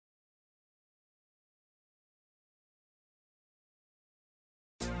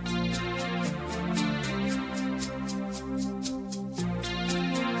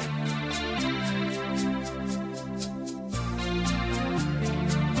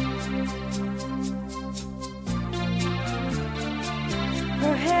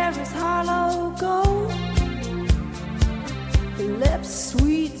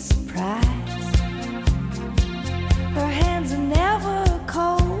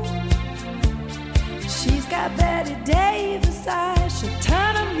Davis, I should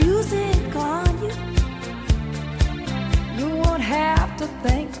turn the music on you. You won't have to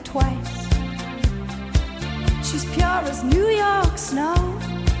think twice. She's pure as New York snow.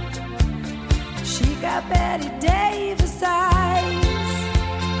 She got Betty Davis eyes.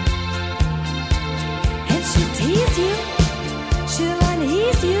 And she'll tease you, she'll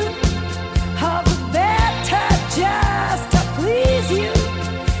unease you, all the better just to please you.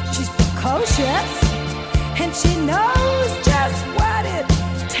 She's precocious, and she knows just what it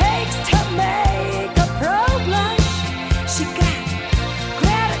takes to make a pro blush. She got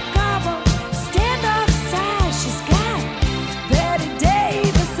Greta Garbo, standoff size. She's got Betty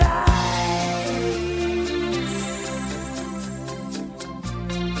Davis eyes.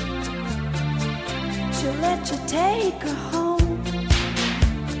 She'll let you take her home.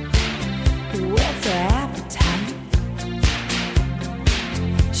 What's her appetite?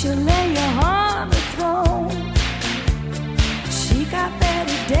 She'll lay you on the throne. She got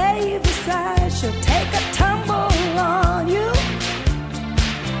Betty Davis eyes. She'll take a tumble on you,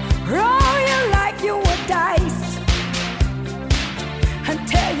 roll you like you were dice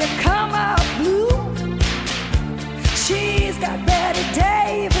until you come out blue. She's got Betty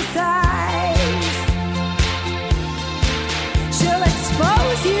Davis eyes. She'll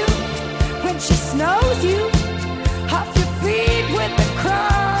expose you when she snows you off your feet with the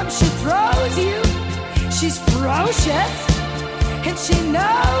crumbs she throws you. She's ferocious, and she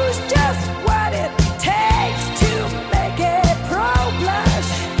knows just what it takes to make a pro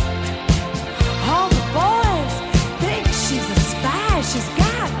blush. All the boys think she's a spy. She's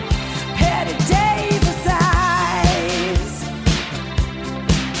got Betty Davis eyes.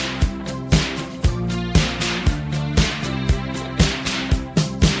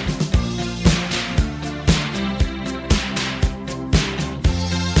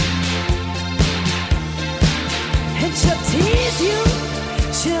 And she'll tease you,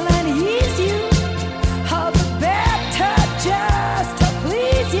 she'll unease you, all the better just to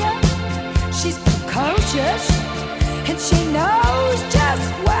please you. She's precocious, and she knows just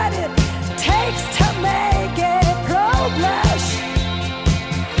what it takes to make a pro blush.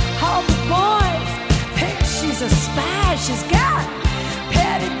 All the boys think she's a spy. She's got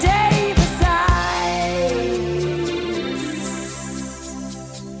Betty Davis eyes.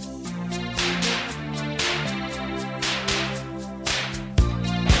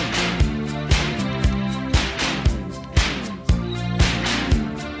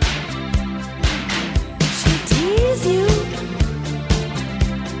 She'll tease you,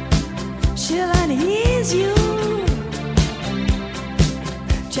 she'll unease you,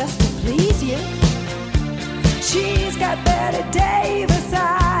 just to please you. She's got Betty Davis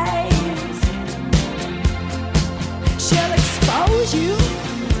eyes. She'll expose you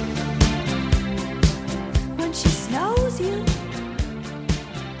when she snows you.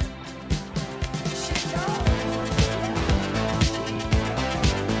 She knows.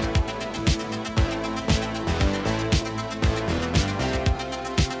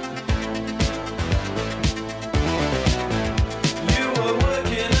 You were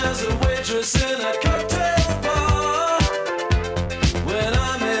working as a waitress in a cocktail bar.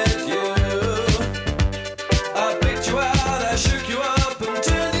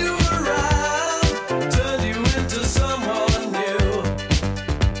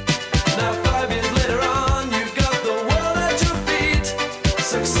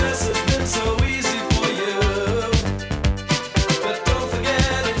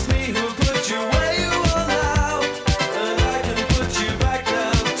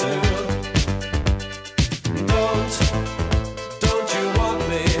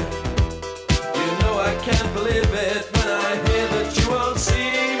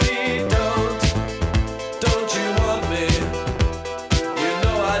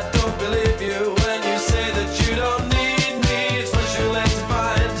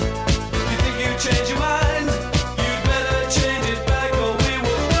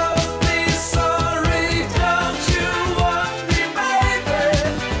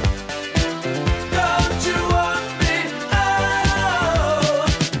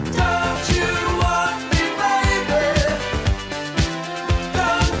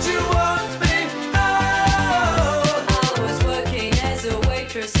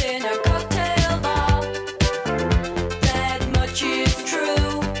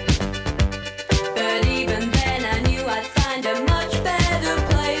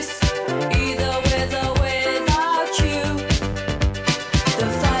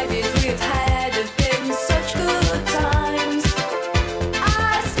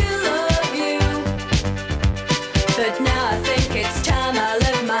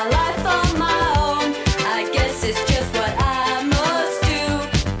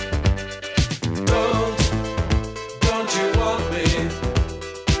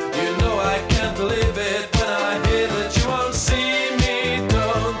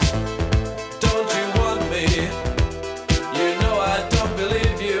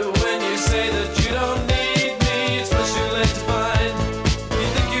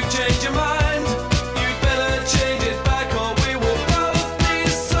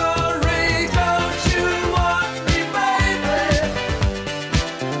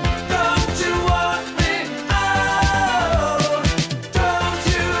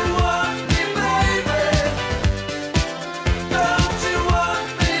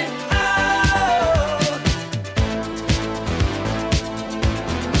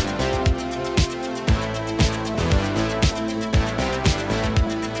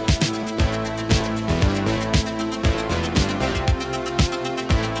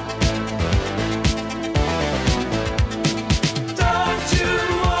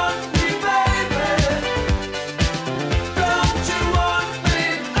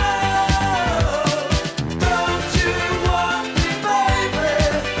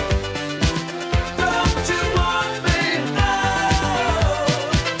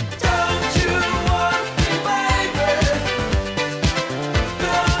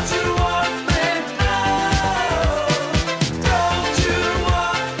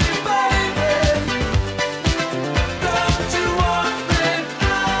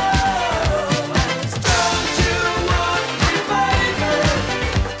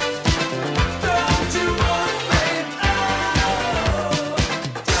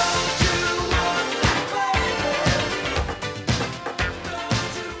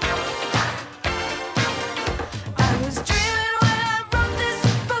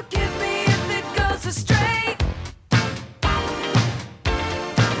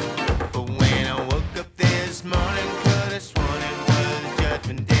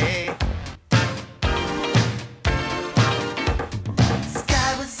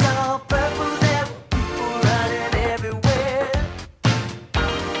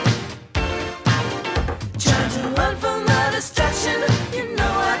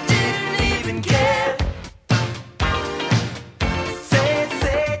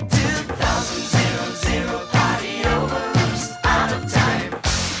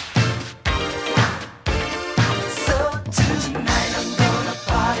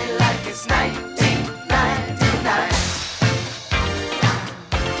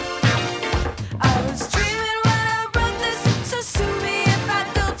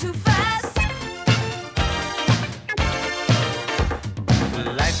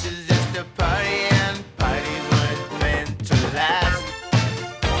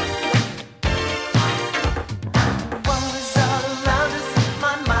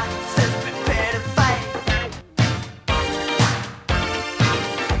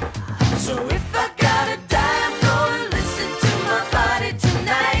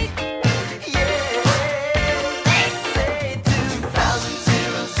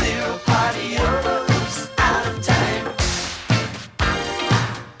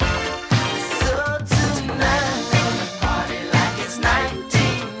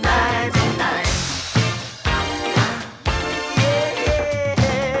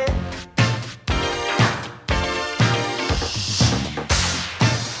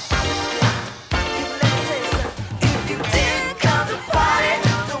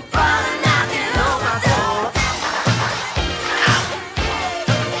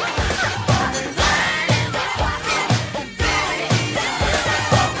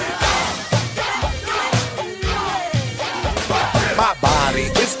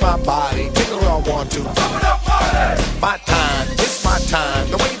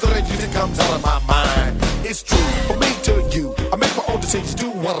 comes out of my mind. It's true, from me to you. I make my own decisions, do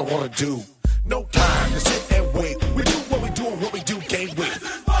what I wanna do. No time to sit and wait. We do what we do and what we do can't wait.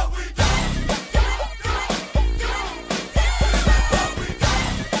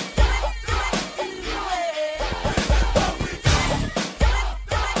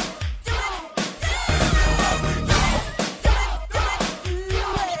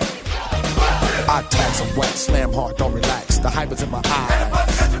 I tax and wax, slam hard, don't relax. The hype is in my eyes.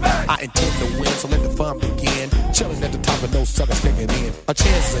 I intend to win, so let the fun begin. Chilling at the top of no suckers kicking in. A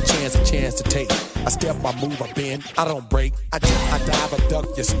chance is a chance, a chance to take. I step, I move, I bend, I don't break. I jump, I dive, I duck,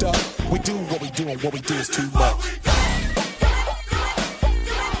 you're stuck. We do what we do, and what we do is too much.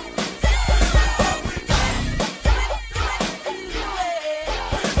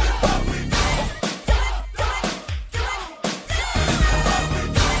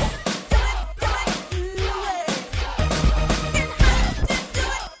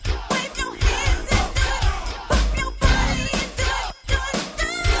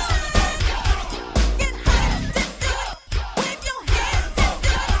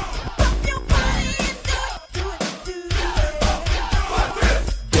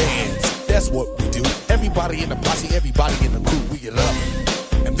 Everybody in the posse, everybody in the crew, we get up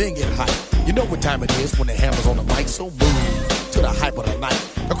and then get hype. You know what time it is when the hammer's on the mic, so move to the hype of the night.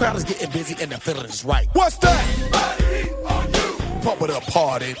 The crowd is getting busy and the feeling is right. What's that? Body heat on you. Pump it up,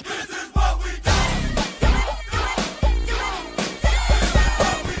 party. This is what we do.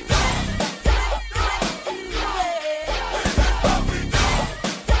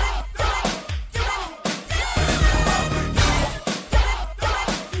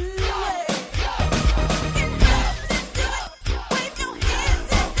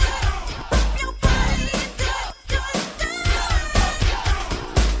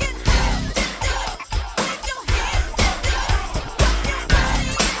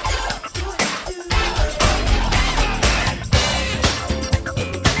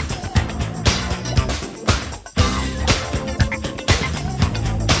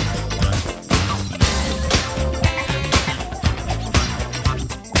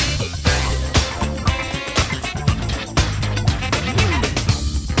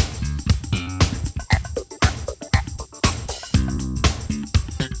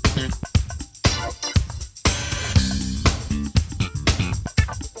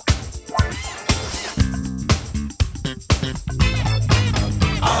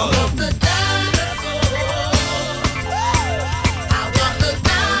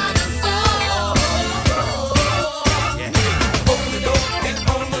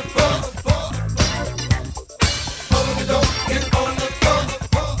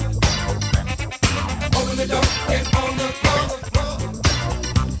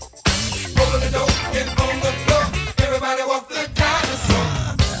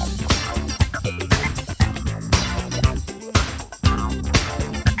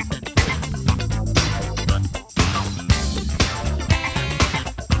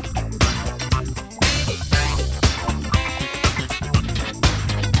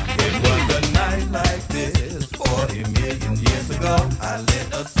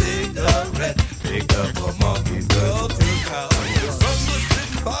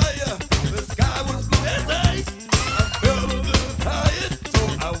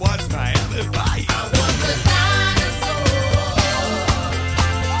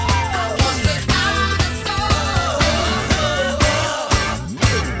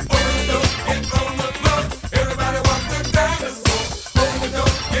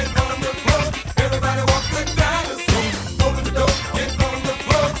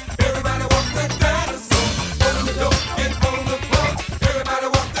 Get on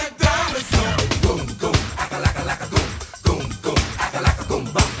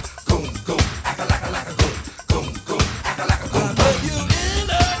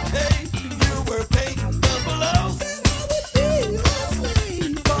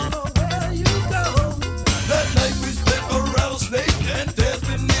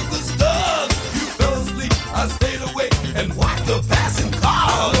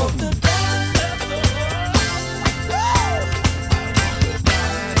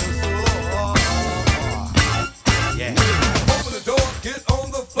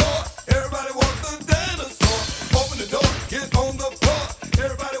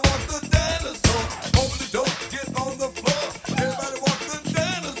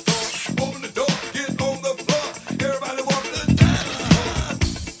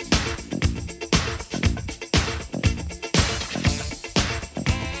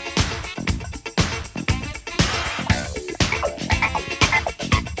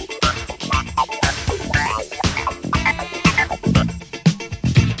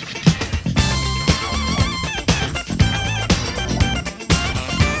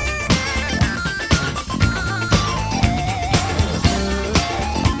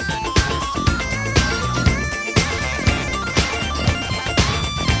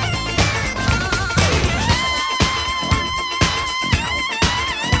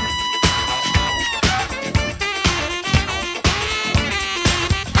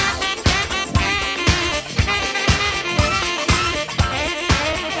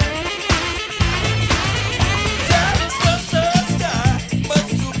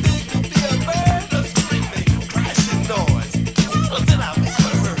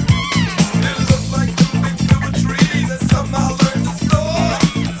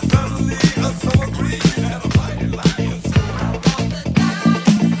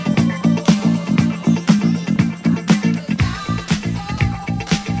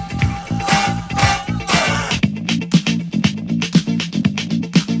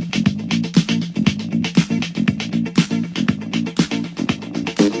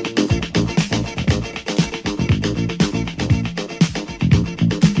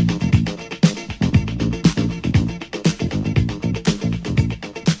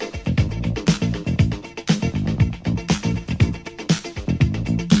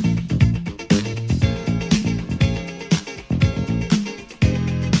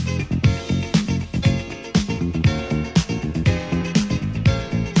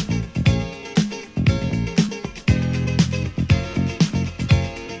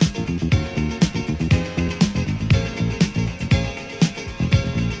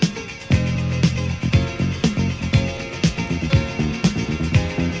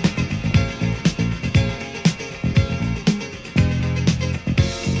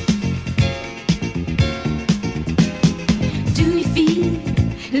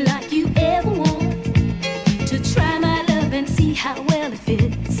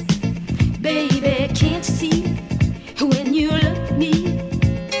fits. Baby, can't you see when you look at me?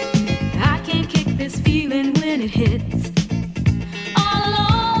 I can't kick this feeling when it hits. All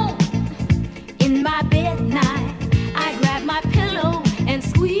alone in my bed at night, I grab my pillow and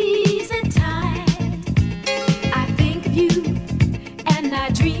squeeze it tight. I think of you and I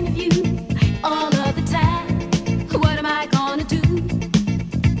dream of you all of the time. What am I gonna do?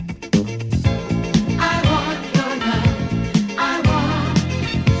 I want your love. I want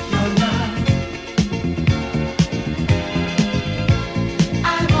your love.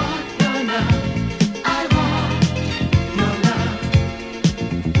 I want your love. I want your love.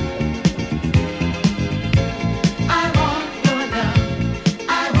 I want your love.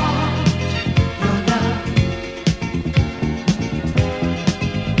 I want your love.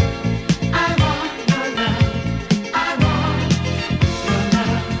 I want your love. I want your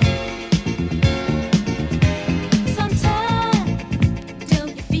love. Sometimes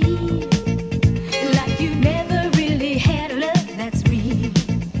don't you feel like you never really had a love that's real?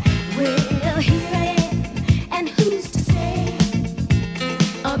 Well, here I am, and who's to say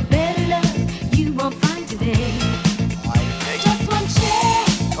a better love you won't find today? Just one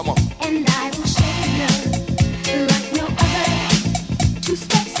chance, Come on. and I will show you love like no other. 2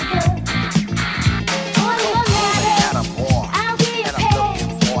 steps above. On your ladder, Attaboy. I'll be your And I'm looking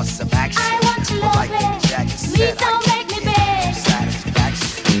pet. for some action. I want to But love like Mick it. Jagger Please said, I don't can't make me get beg. no satisfaction.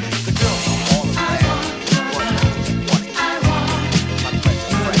 The girls are all I around. want your But love. I just wanna keep I want my pleasure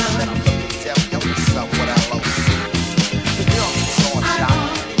fresh. And I'm looking to tell you what's up with LOC. The girls is on I shop.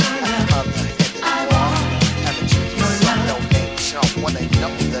 want your At love. the other end of the I bar. want And the trees your some love. no name chump when they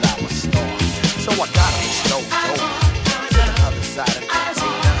know that I'm a star. So I got him stoked I over want to your the love. other side of the I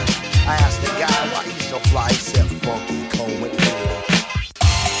cantina. I asked the guy why he's so fly. He said, funky, cold, and clean.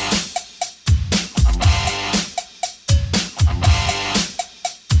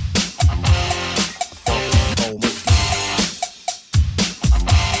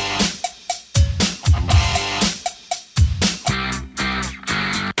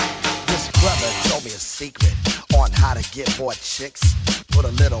 This brother told me a secret on how to get more chicks. Put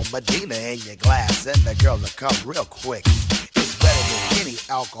a little Medina in your glass and the girl will come real quick. It's better than any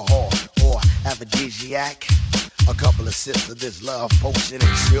alcohol or aphrodisiac. A couple of sips of this love potion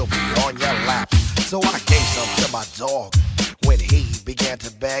and she'll be on your lap. So I gave some to my dog when he began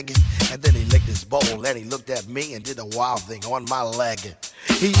to beg. And then he licked his bowl and he looked at me and did a wild thing on my leg.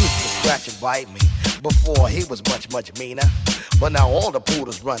 He used to scratch and bite me before he was much, much meaner. But now all the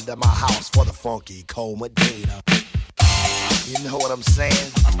poodles run to my house for the funky cold Medina. You know what I'm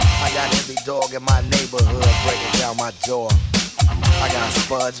saying? I got every dog in my neighborhood breaking down my door. I got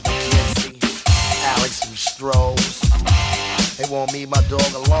Spuds, McKenzie, Alex from Strohs. They want me, my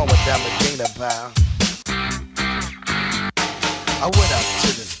dog, along with that Medina pal. I went up to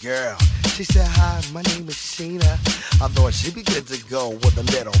this girl. She said, hi, my name is Sheena. I thought she'd be good to go with a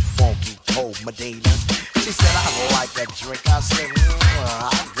little funky cold Medina. She said, I like that drink. I said,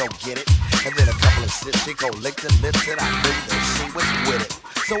 I'll go get it. And then a couple of sips, she go lick the lips, and I knew that she was with it.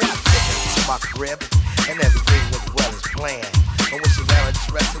 So I took her to my crib, and everything was well as planned. But when she got her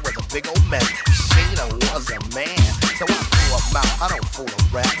dress, it was a big old mess. Sheena was a man. So I threw her out. I don't fool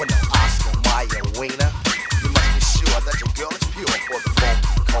around with no Oscar Mayer wiener. You must be sure that your girl is pure for the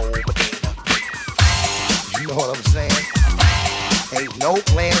funky cold Medina. You know what I'm saying? Ain't no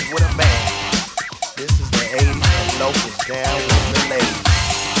plans with a man. This is the 80s and locals down with the ladies.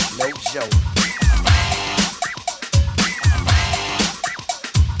 No joke.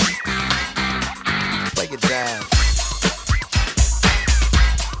 Break it down.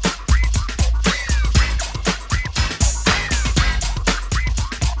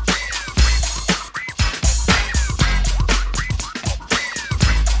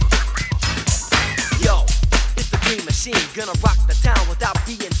 Yo, it's the Green Machine, gonna rock the town without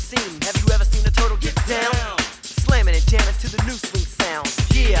being seen. Have you ever seen a turtle get down? Slamming and jamming to the new swing sound.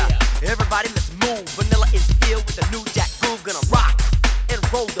 Yeah, everybody let's move. Vanilla is filled with the new jack groove. Gonna rock and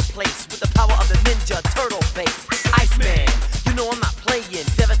roll the place with the power of the Ninja Turtle bass. Iceman, you know I'm not playing.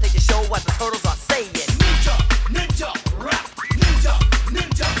 Devastate the show what the turtles are saying. Ninja, ninja, rap. Ninja,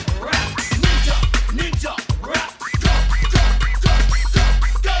 ninja, rap. Ninja, ninja, rap. Go, go, go, go.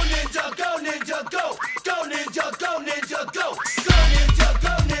 Go ninja, go ninja, go. Go ninja, go ninja, go. Go ninja,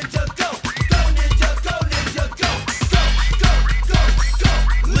 go ninja, go. Go ninja, go ninja, go. Go, go, go, go.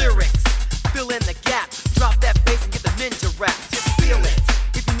 Lyrics, fill in the gap. Drop that bass and get the ninja rap. Just feel it.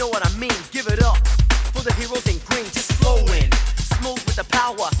 If you know what I mean, give it up. For the heroes in green, just flowing. Smooth with the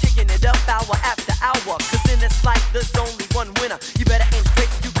power, kicking it up hour after hour. Cause in this life, there's only one winner. You better aim straight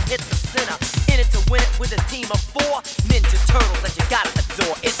so you can hit the center. In it to win it with a team of 4 Ninja Turtles that you gotta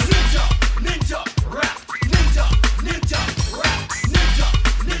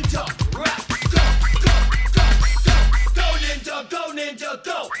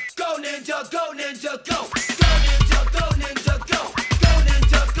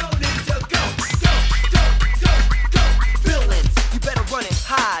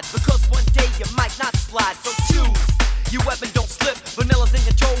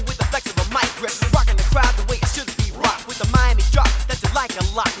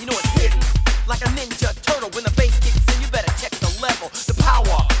like a ninja turtle. When the bass kicks in, you better check the level. The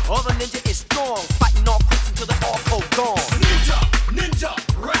power of a ninja is strong, fighting all crooks until they all go gone. Ninja, ninja,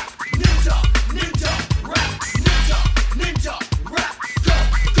 rap, ninja, ninja, rap, ninja, ninja, rap. Go,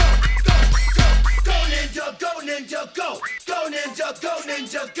 go, go, go, go ninja, go ninja, go. Go ninja, go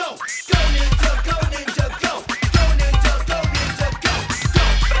ninja, go. Go ninja, go ninja, go. Go ninja, go ninja, go. Go,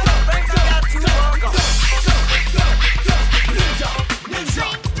 go, Think I got too long. go, go, go, go. Ninja, ninja,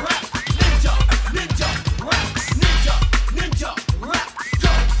 rap, ninja, ninja,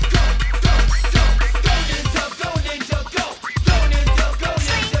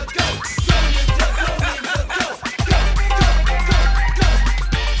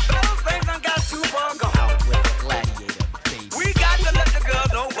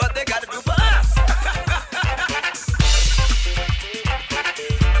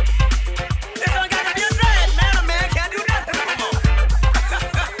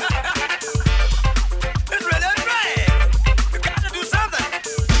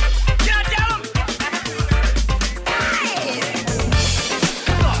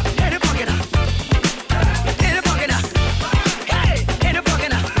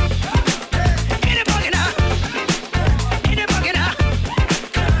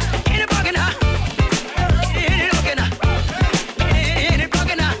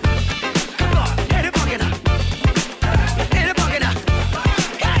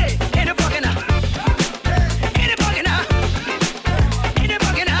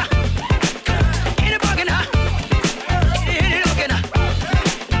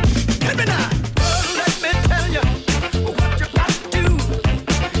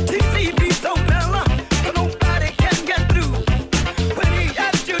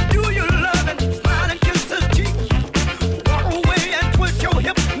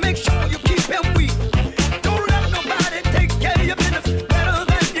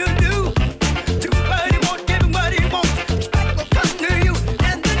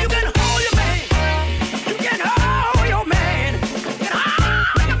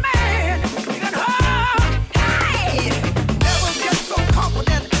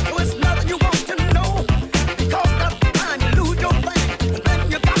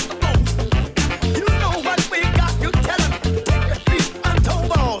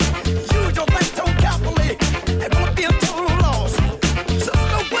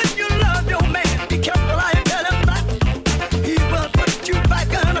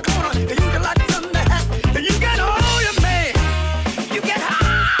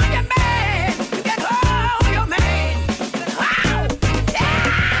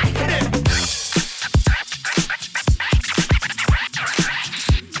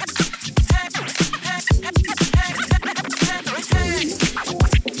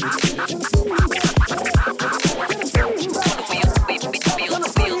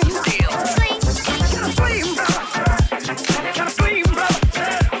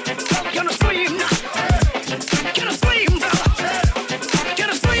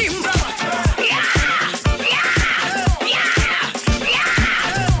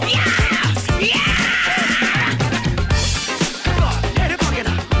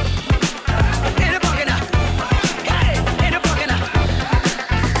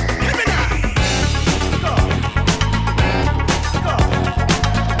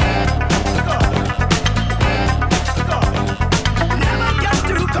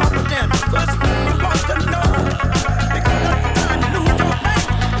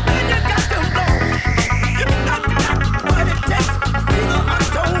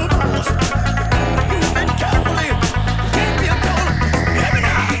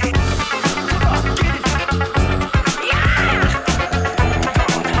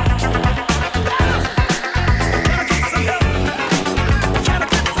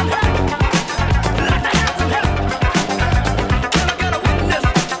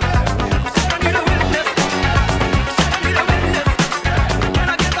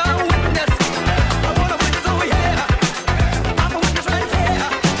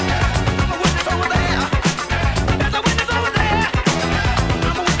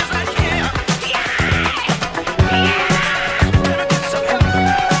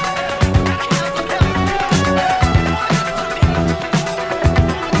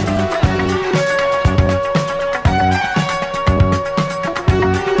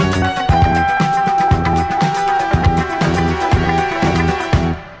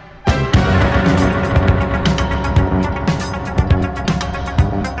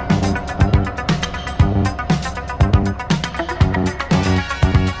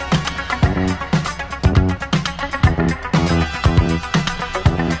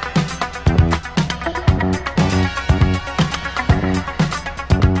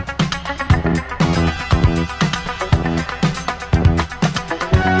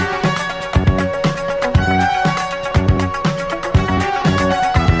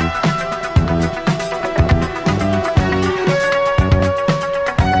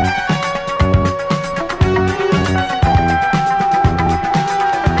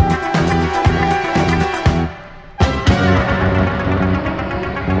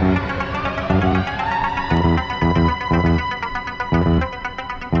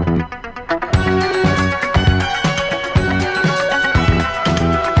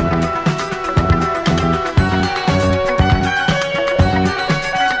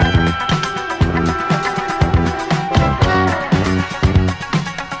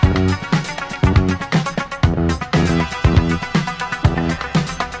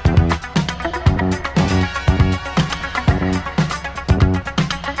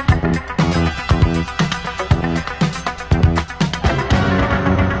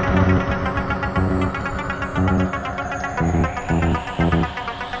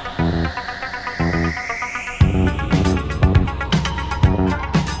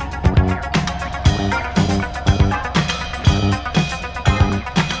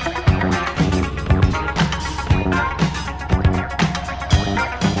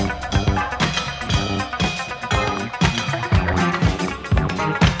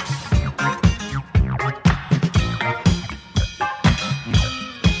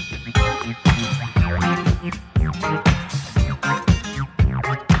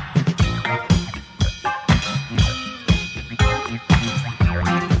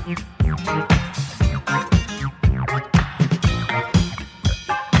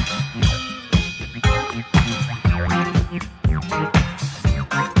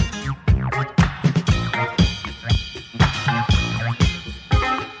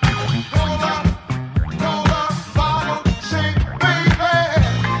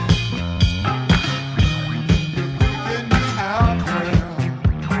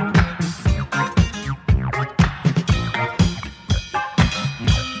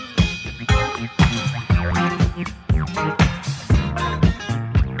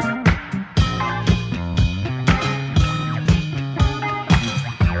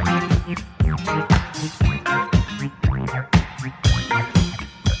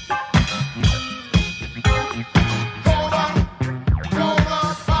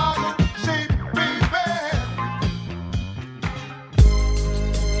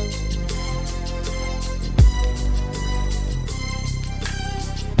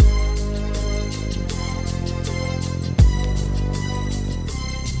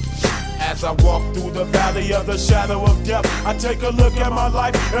 As I walk through the valley of the shadow of death, I take a look at my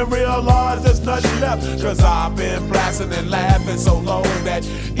life and realize there's nothing left. Cause I've been blasting and laughing so long that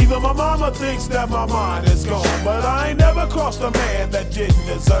even my mama thinks that my mind is gone. But I ain't never crossed a man that didn't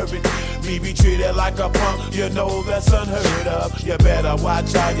deserve it. Me be treated like a punk, you know that's unheard of. You better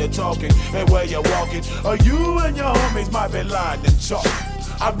watch how you're talking and where you're walking, or you and your homies might be lying in chalk.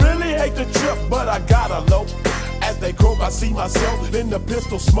 I really hate the trip, but I gotta low. As they croak, I see myself in the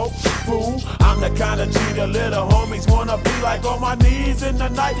pistol smoke. Fool, I'm the kind of G the little homies wanna be like, on my knees in the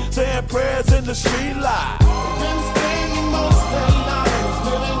night, saying prayers in the street light. Been spending most of their lives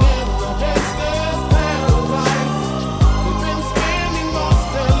living in the gangster's paradise. We've been spending most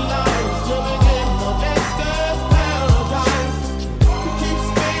of their lives living in the gangster's paradise. We keep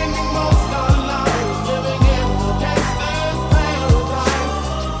spending most of our lives living in the gangster's paradise.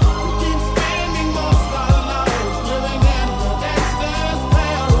 We keep spending most of our lives living in the gangster's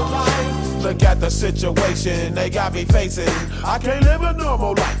paradise. Look at the situation they got me facing. I can't live a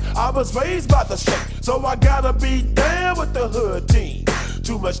normal life. I was raised by the state, so I gotta be down with the hood team.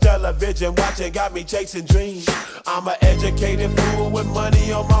 Too much television watching got me chasing dreams. I'm an educated fool with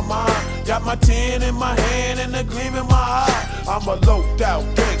money on my mind. Got my tin in my hand and a gleam in my eye. I'm a loped out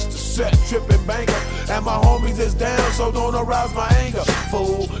gangster, set tripping banker, and my homies is down, so don't arouse my anger.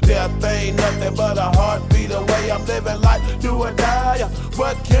 Fool, death ain't nothing but a heartbeat away. I'm living life, do or die.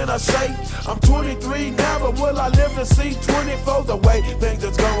 What can I say? I'm 23 now, but will I live to see 24? The way things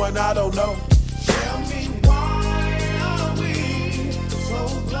is going, I don't know. Tell me, why are we so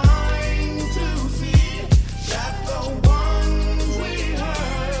blind to see that the ones we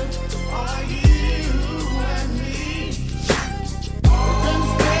hurt are you and me? We've been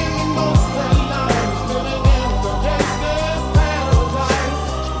spending most of our lives living in the gangster's paradise.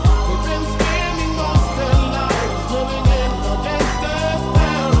 We've been spending most of our lives living in the gangster's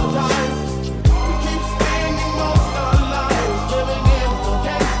paradise. We keep spending most of our lives living in the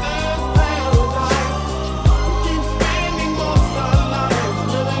gangster's paradise. We keep spending most of our lives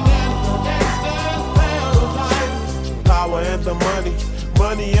living in the gangster's paradise. Power and the money,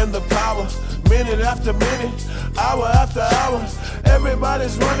 money and the power. Minute after minute, hour after hour,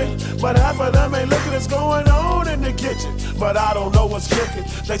 everybody's running, but half of them ain't looking what's going on in the kitchen. But I don't know what's cooking.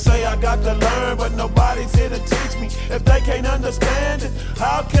 They say I got to learn, but nobody's here to teach me. If they can't understand it,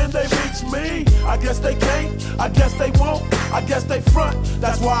 how can they reach me? I guess they can't, I guess they won't, I guess they front.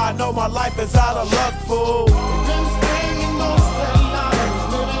 That's why I know my life is out of luck, fool. We've been spending most of our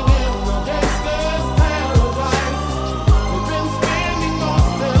lives living in the gangster's paradise. We've been spending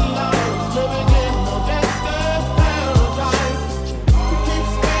most of our lives living in the gangster's paradise. We keep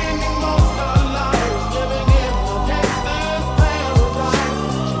spending most of our lives living in the gangster's paradise.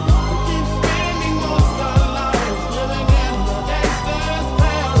 We keep spending most of our lives living in the gangster's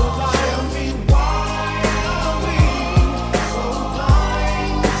paradise. Tell me, why are we so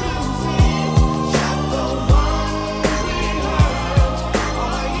blind to see that the ones we hurt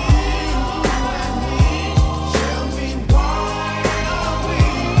are you and me? Tell me, why are we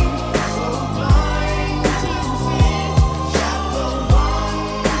so blind to see that the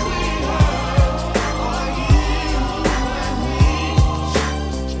ones we hurt are you and me?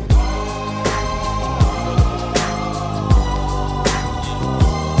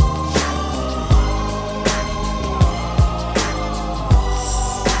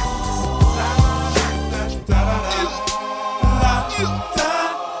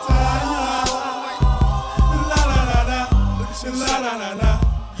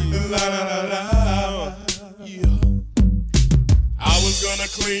 I was gonna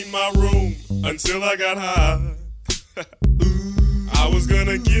clean my room until I got high. I was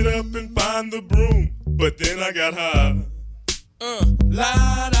gonna get up and find the broom, but then I got high.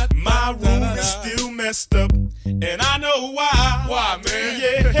 My room is still messed up, and I know why. Why, man?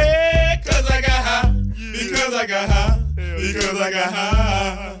 Yeah, cause I got high. Because I got high. Because I got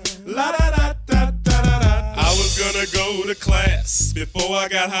high. La da da da da da da. I was gonna go to class before I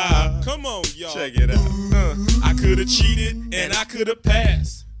got high. Come on, y'all. Check it out. I could've cheated and I could've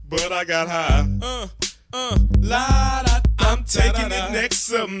passed, but I got high. La da. I'm taking it next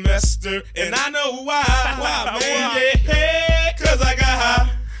semester, and I know why. Why, man? Yeah, cause I got high.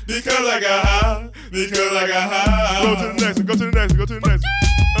 Because I got high. Because I got high. Go to the next one. Go to the next one. Go to the next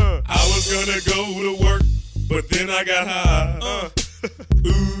one. I was gonna go to work, but then I got high.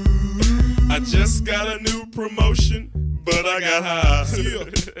 I just got a new promotion, but I got high.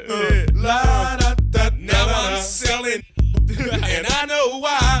 La da da. Now I'm selling, and I know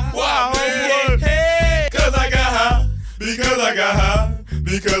why. Why, man? Hey, cause I got high. Because I got high.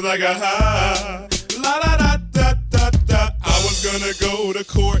 Because I got high. La da da da da da. I was gonna go to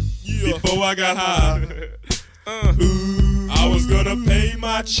court before I got high. I was gonna pay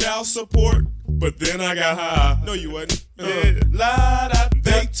my child support, but then I got high. No, you wasn't.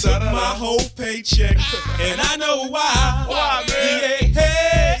 They took my whole paycheck, and I know why. Why, man?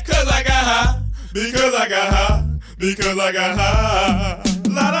 Yeah, cause I got high. Because I got high. Because I got high.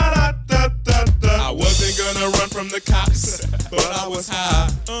 I wasn't gonna run from the cops, but I was high.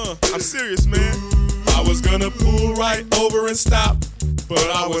 I'm serious, man. I was gonna pull right over and stop, but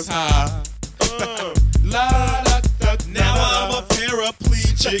I was high. Now I'm a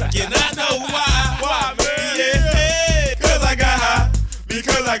paraplegic, and I know why. Why, man? Yeah, cause I got high.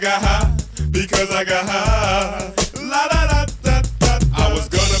 Because I got high. Because I got high. I was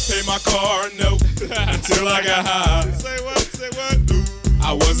gonna pay my car note until I got high. Say what? Say what?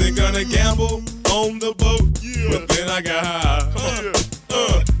 I wasn't gonna gamble on the boat, but then I got high.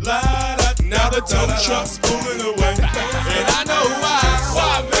 Now the tow truck's pulling away, and I know why.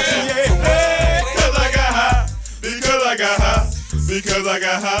 Why, man? Yeah, cause I got high. Because I got high. Because I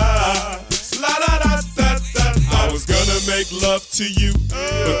got high. I was gonna make love to you,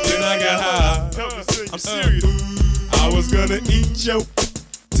 but then I got high. I'm serious. I was gonna eat your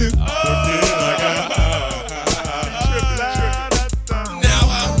too, but then I got high. Now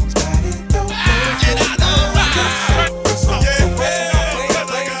I'm and I know why.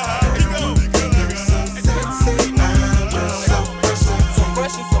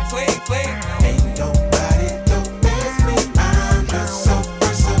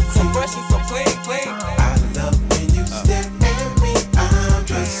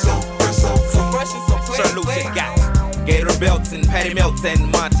 Gator belts and Patty Melts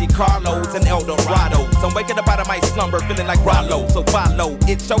and Monte Carlos and Eldorados. I'm waking up out of my slumber feeling like Rollo. So follow,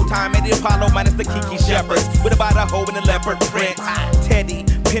 it's showtime at the Apollo minus the Kiki Shepherds. With about a hoe in the leopard print. Teddy,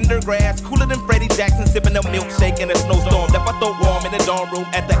 Pendergrass, cooler than Freddie Jackson, sipping a milkshake in a snowstorm. Left I throw warm in the dorm room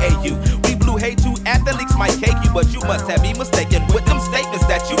at the AU. We blew hay too, athletes might cake you, but you must have me mistaken with them statements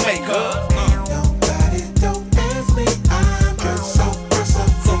that you make, Nobody don't ask me, I'm just so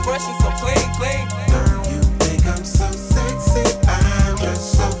fresh and so clean. Don't you think I'm so sexy? I'm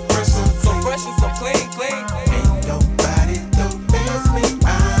just so fresh and so clean. Ain't nobody don't ask me,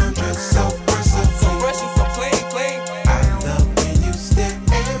 I'm just so fresh and so clean. I love when you stare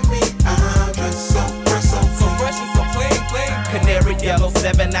at me, I'm just so fresh and so clean. Canary yellow,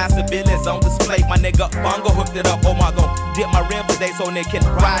 7 9 civilians on display. My nigga Bongo hooked it up. Oh my god, dip my rim today so they can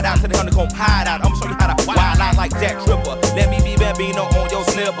ride out to the honeycomb hide out. I'ma show you how to wild out like Jack Tripper. Let me be Bambino on your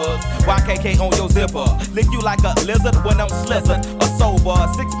slippers, YKK on your zipper. Lick you like a lizard when I'm slizzard. A sober,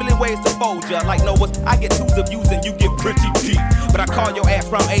 6 million ways to fold ya. Like Noah's, I get 2s of views and you get pretty deep. But I call your ass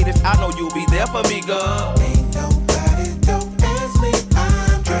from 8ish, I know you'll be there for me, girl. Ain't nobody don't ask me,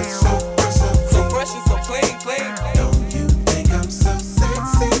 I'm just so fresh and so clean. Don't you think I'm so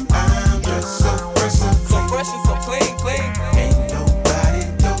sexy? I'm just so fresh and so clean. Ain't nobody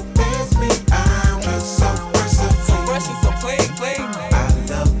don't ask me, I'm just so fresh and so clean. I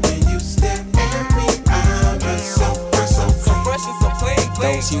love when you stare at me, I'm just so fresh and so clean.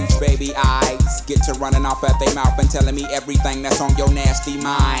 Those huge baby eyes get to running off at their mouth and telling me everything that's on your nasty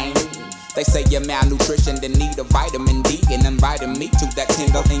mind. They say you're malnutrition, then need a vitamin D, and inviting me to that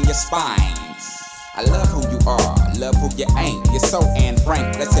tingle in your spine. I love who you are, love who you ain't. You're so Anne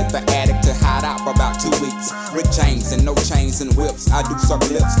Frank. Let's hit the attic to hide out for about 2 weeks. Rick James and no chains and whips. I do suck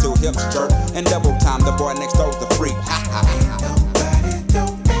lips till hips jerk. And double time, the boy next door's the freak. Ha ha ha. Nobody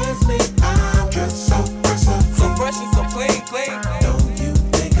don't ask me, I'm just so fresh and so clean. Don't you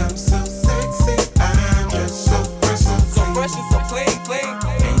think I'm so sexy? I'm just so fresh and so clean.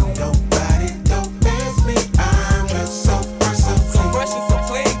 Ain't nobody don't ask me, I'm just so fresh and so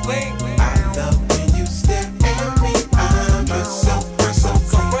clean. I love when you stare at me, I'm just so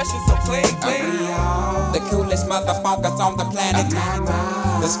fresh and so clean. The coolest motherfuckers on the planet.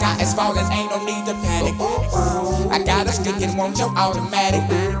 The sky is falling, ain't no need to panic. I got a stick and want your automatic.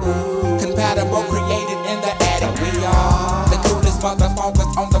 Compatible, created in the attic. We are the coolest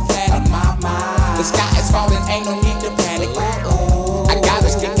motherfuckers on the planet. The sky is falling, ain't no need to panic. I got a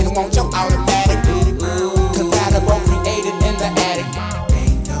stick and want your automatic. Compatible, created in the attic.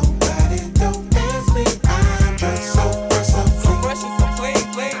 Ain't nobody don't ask me, I'm just so fresh and so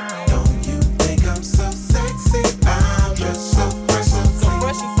clean. Don't you think I'm so sexy? I'm just so fresh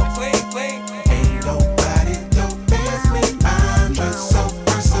and so clean. Ain't nobody don't ask me, I'm just so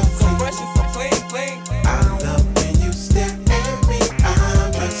fresh and so clean. I love when you stare at me,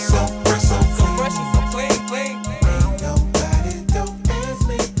 I'm just so fresh and so clean.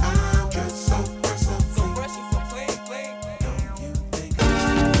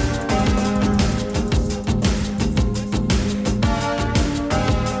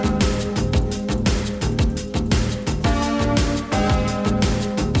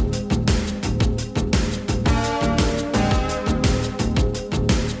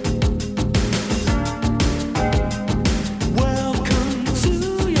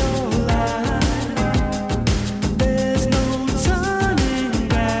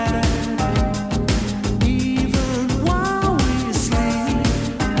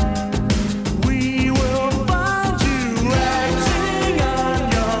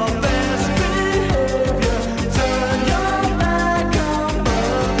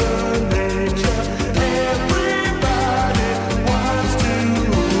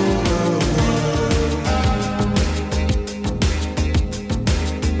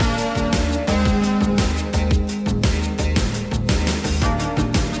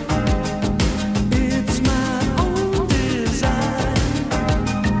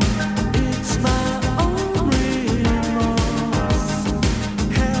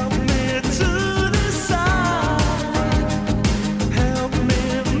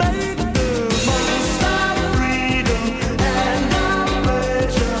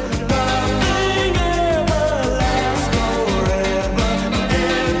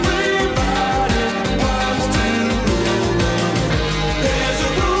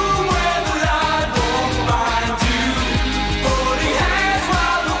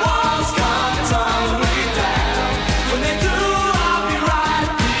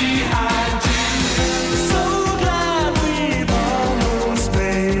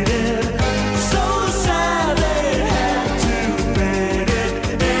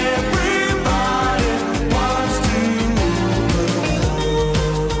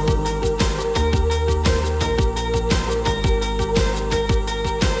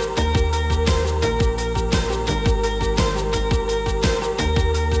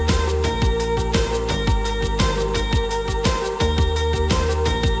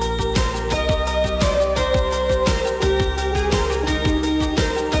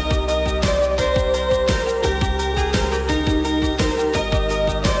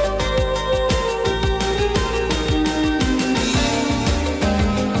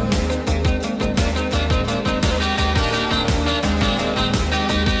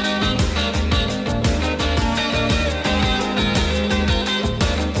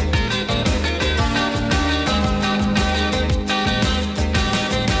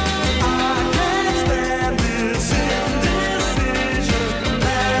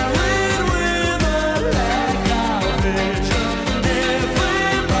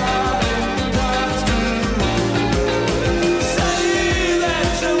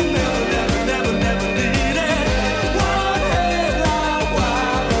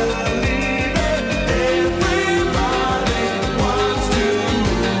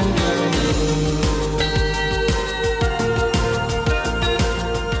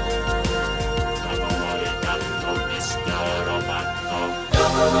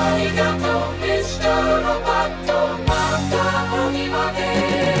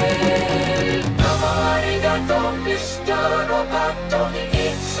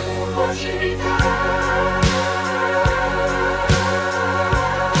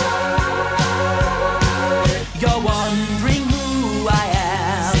 You're wondering who I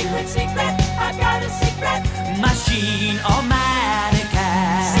am. Secret, secret, I've got a secret. Machine or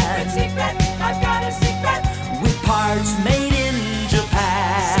mannequin. Secret, secret, I've got a secret. With parts made in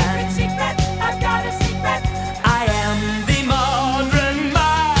Japan. Secret, secret, I've got a secret. I am the modern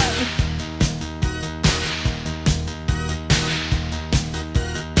man.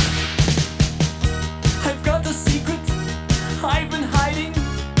 I've got a secret I've been hiding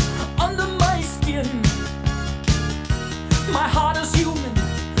under my skin. My heart is human,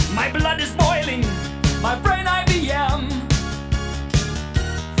 my blood is boiling, my brain IBM.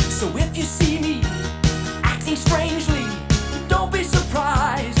 So if you see me acting strangely, don't be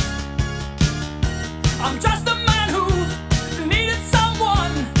surprised. I'm just a man who needed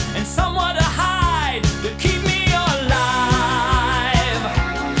someone and someone to hide, to keep me alive.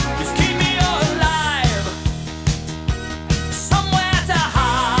 Just keep me alive. Somewhere to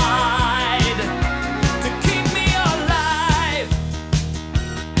hide, to keep me alive.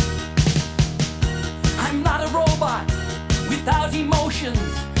 I'm not a robot without emotions.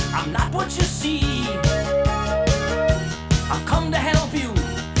 I'm not what you see. I've come to help you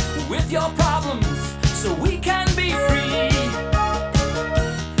with your problems so we can be free.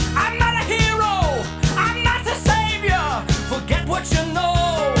 I'm not a hero, I'm not a savior. Forget what you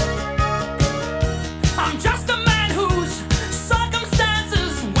know. I'm just a man whose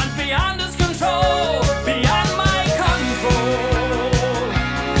circumstances went beyond his control, beyond my control.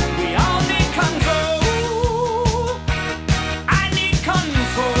 We all need control. I need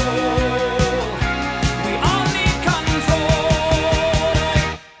control. We all need control.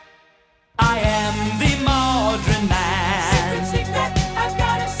 I am the modern man. Secret, secret, I've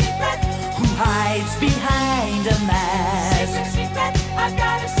got a secret. Who hides behind a mask, Secret, secret, I've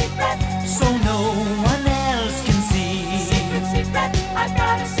got a secret. so no one else can see Secret, secret, I've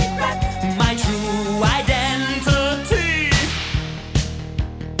got a secret. my true identity.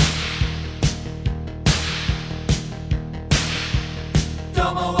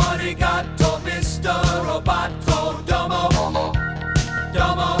 Domo arigato, Mr. Roboto. Domo,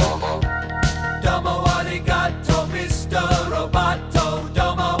 domo, domo arigato, Mr. Roboto.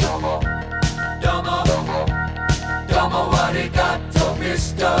 Domo, domo, domo arigato,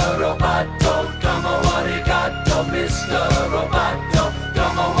 Mr. Roboto. Domo arigato, Mr. Roboto.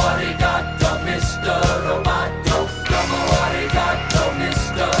 Domo arigato, Mr. Roboto. Domo arigato,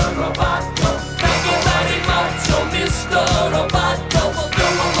 Mr. Roboto. Thank you very much, oh Mr. Roboto.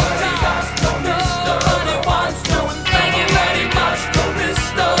 Domo arigato, Mr. Roboto. Thank you very much, oh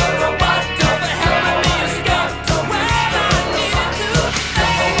Mr. Roboto, for helping me escape to where I need to.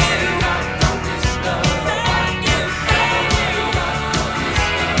 Thank you, Mr. Thank you, thank you.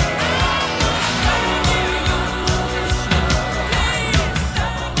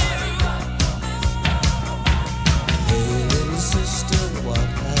 Hey little sister, what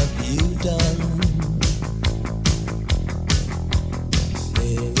have you done?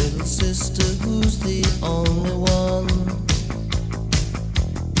 Hey little sister, who's the only one?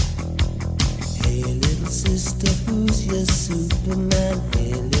 Hey little sister, who's your Superman?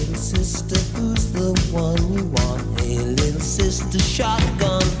 Hey little sister, who's the one you want? Hey little sister,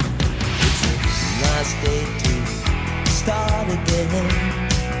 shotgun. It's a nice day to start again.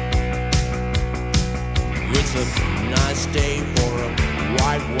 It's a nice day for a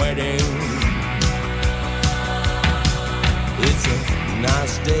white wedding. It's a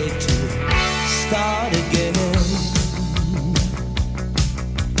nice day to start again.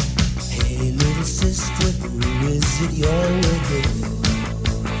 Hey little sister, who is it you're with?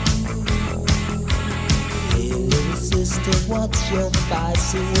 Hey little sister, what's your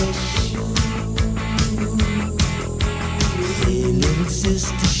vice wish? Hey little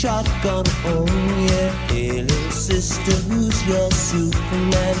sister, shotgun, oh yeah. Hey little sister, who's your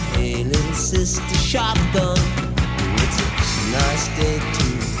Superman? Hey little sister, shotgun. It's a nice day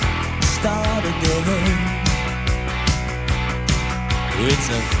to start again. It's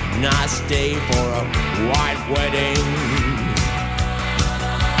a nice day for a white wedding.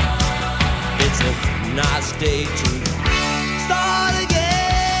 It's a nice day to start again.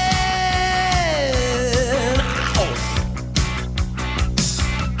 Ow!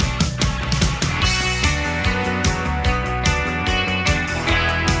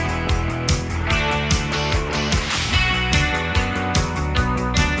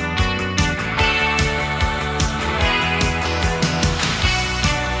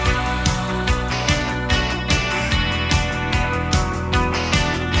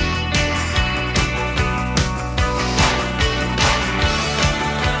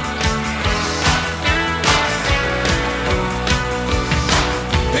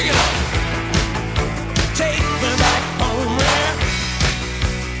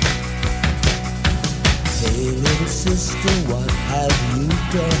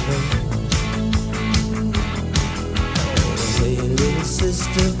 Hey, little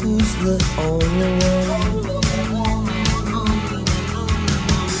sister, who's the only one?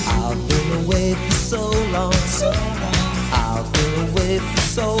 I've been away for so long. I've been away for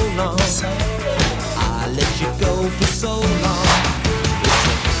so long. I let you go for so long.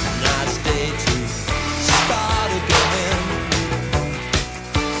 It's a nice day to start again.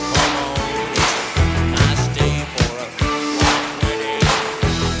 Come on, it's a nice day for a wedding.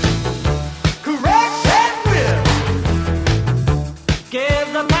 Correct and will. Give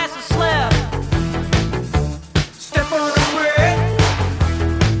the pass a slip. Step on the brick.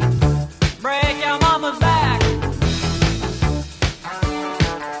 Break your mama's back.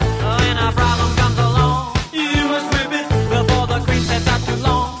 When a problem comes along, you must whip it before the cream sets out too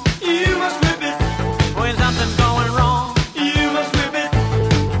long. You must whip it when something's going wrong. You must whip it.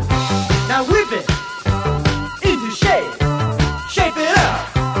 Now whip it into shape. Shape it up.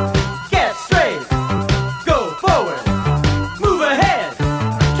 Get straight. Go forward. Move ahead.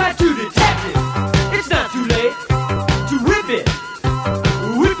 Try to detect it. It's not too late to whip it.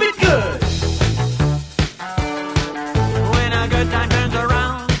 Whip it good. When a good time turns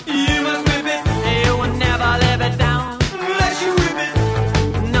around, you must whip it. You will never live it down unless you whip it.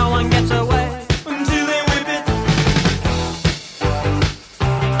 No one gets away until they whip it.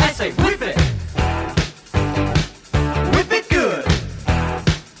 I say whip it. Whip it good.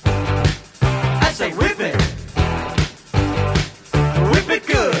 I say whip it. Whip it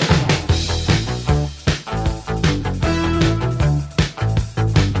good.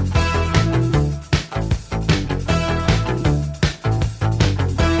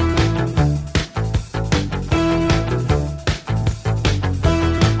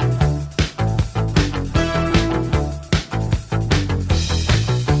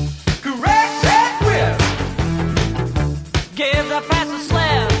 Correct that whip. Give the pass a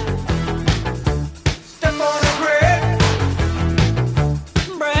slap. Step on the brick.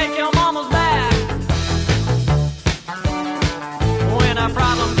 Break your mama's back. When a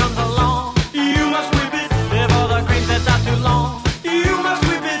problem comes along, you must whip it before the cream sets out too long. You must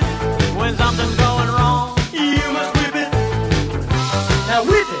whip it when something's going wrong. You must whip it. Now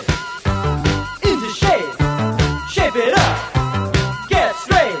whip it into shape. Shape it up. Get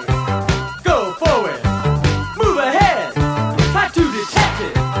straight. Go forward. Move ahead. Try to detect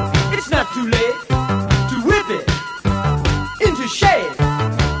it. It's not too late to whip it into shape.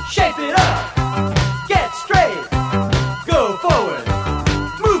 Shape it up. Get straight. Go forward.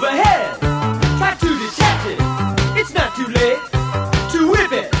 Move ahead. Try to detect it. It's not too late to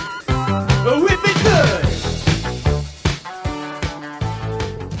whip it. Whip it good.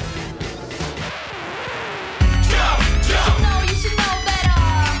 You should know better.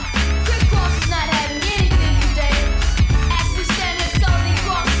 Quick Cross is not having anything today. As we stand here totally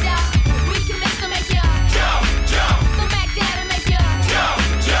crossed out, we can make you jump, jump. The Mac Dad'll make you jump,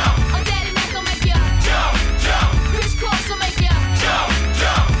 jump. Oh, Daddy Mac will make you jump, jump. Chris Cross will make you jump,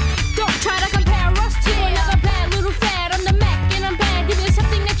 jump. Don't try to compare us to another bad little fad. I'm the Mac and I'm bad. Give you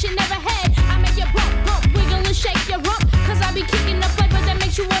something that you never had. I make you bump, bump, wiggle and shake your rump. Cause I be kicking the flavor that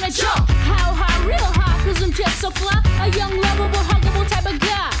makes you wanna jump. How high, real high, cause I'm just so fly. A young, lovable, huggable type of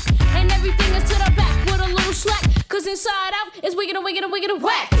guy. And everything is to the back with a little slack. Cause inside out is wiggin' and wiggin' and wiggin' and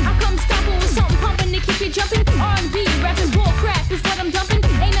whack. I come stomping with something pumping to keep you jumping. R&B, rapping, bull crap is what I'm dumping.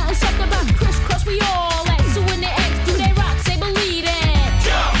 Ain't nothing something about Chris Cross, we all at. So when they ask, do they rock, say believe it.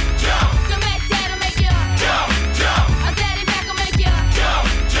 Jump, jump, The Mac Dad'll make you jump, jump, A Daddy Mac will make you jump,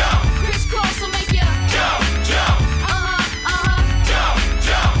 jump, Chris Cross will make you jump, jump, jump,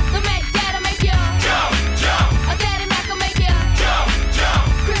 jump, The Mac Dad'll make you jump, jump, A Daddy Mac will make you jump, jump,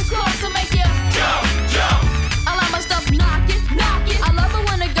 Chris Cross will make you jump, jump. I like my stuff knockin', knockin'. I love it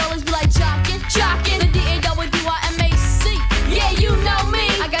when the girls be like jockin', jockin'. The DAWDYMAC. Yeah, you know me.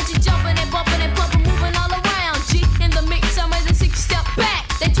 I got you jumping and bumping and pumping, moving all around. G in the mix, I'm ready to 6-step back.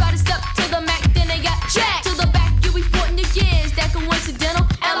 They try to step to the Mac, then they got jacked. To the back, you be sporting the gears. That coincidental.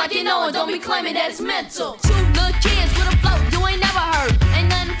 Act like you know it, don't be claiming that it's mental. Two little kids with a flow you ain't never heard. Ain't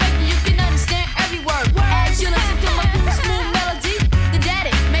nothing fake, you can understand every word. As you listen to my cool, smooth melody, the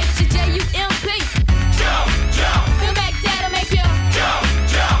daddy makes you JUMP. Jump, jump, The Mac Dad'll make you jump,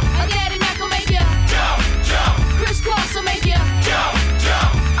 jump, A Daddy Mac will make you jump, jump, Chris Cross will make you jump,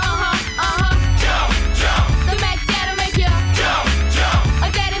 jump, jump, jump, The Mac Dad'll make you jump, jump, A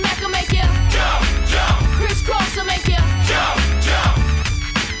Daddy Mac will make you jump, jump, Chris Cross will make you jump, jump.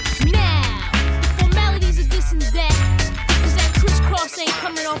 Now, the formalities of this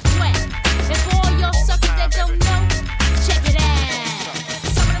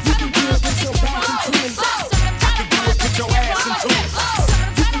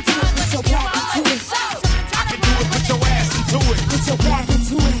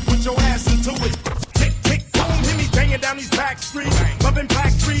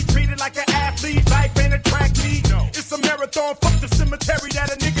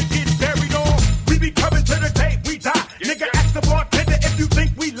that a nigga gets buried on. We be coming to the day we die. Nigga, ask the bartender if you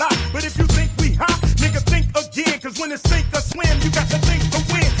think we lie. But if you think we hot, nigga, think again. Cause when it's sink or swim, you got to think to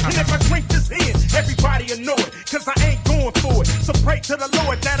win. And if I drink this in, everybody annoyed. Cause I ain't going for it. So pray to the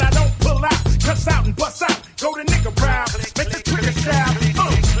Lord that I don't pull out. Cuss out and bust out. Go to nigga round. Make the trigger shout.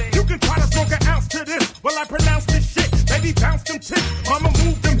 You can try to smoke an ounce to this. While I pronounce this shit. Baby, bounce them tits. Mama,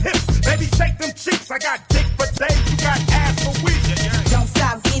 move them hips. Baby, shake them cheeks. I got dick for days. You got ass for weeks. Don't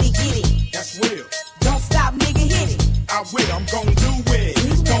stop, get it. That's real. Don't stop, nigga, hit it. I will. I'm gon' do it.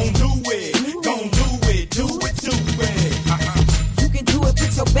 Gon' do it. Gon' do it. Do it, do it. You can do it,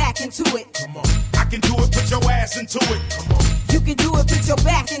 put your back into it. Come on. I can do it, put your ass into it. Come on. You can do it, put your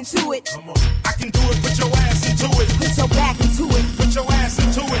back into it. Come on. I can do it, put your ass into it. Put your back into it. Put your ass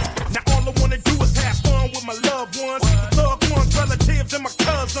into it. Now all I wanna do is have fun with my loved ones. Loved ones, relatives, and my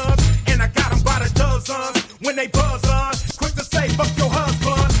cousins. And I got them by the dozens. When they buzz on, quick to say, fuck your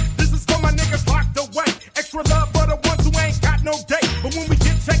husband. This is for my niggas locked away. Extra love for the ones who ain't got no date. But when we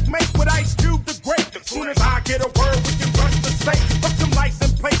get checkmate with Ice Cube the Great, as soon as I get a word, we can rush the state. Fuck some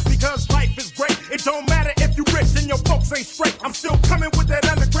license plates because life is great. It don't matter if you rich and your folks ain't straight. I'm still coming with that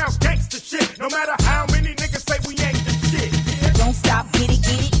underground gangster shit. No matter how many niggas say we ain't the shit. Don't stop, get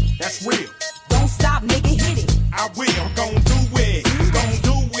it. That's real. Don't stop, nigga, hit it. I will. I'm gon' do it. Gon'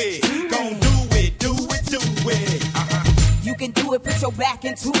 do it. Gon' do it. Do it. Do it. You can do it, put your back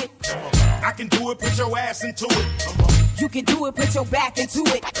into it. I can do it. Put your ass into it. You can do it, put your back into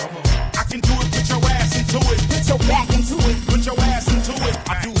it. I can do it. Put your ass into it. Put your back into it. Put your ass into it.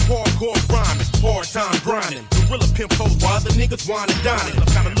 I do hardcore rhyming, hard time grinding. Gorilla pimp hoes while other niggas wine and dining.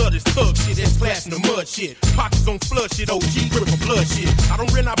 Kinda love this thug shit, that's class in the mud shit. Pockets on flood shit, OG grip for blood shit. I don't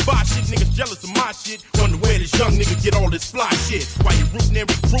rent, I buy shit, niggas jealous of my shit. Wonder where this young nigga get all this fly shit. While you rootin' and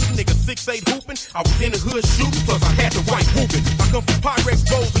recruiting, niggas 6'8" hooping. I was in the hood shooting, plus I had the white whooping. I come from Pyrex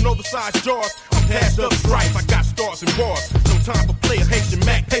bowls and oversized jars. I'm passed up stripes, I got stars and bars. No time for player Haitian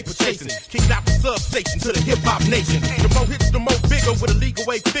Mac paper chasing. Kicked out the substation to the hip hop nation. The more hits, the more bigger with illegal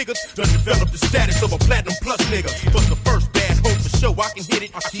weight figures. Done develop the status of a platinum plus nigga. But the first bad hoe for sure, I can hit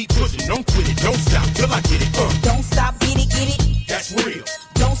it. I keep pushing, don't quit it, don't stop till I get it. Don't stop, get it. That's real.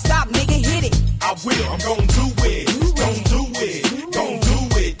 Don't stop, nigga, hit it. I will. I'm gon' do it. Gon' do it. Gon' do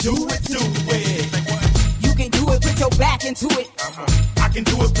it. Do it. Do it. You can do it, put your back into it. I can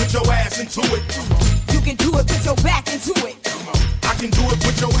do it. Put your ass into it. You can do it, put your back into it. I can do it.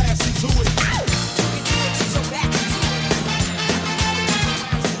 Put your ass into it. You can do it, put your back into it.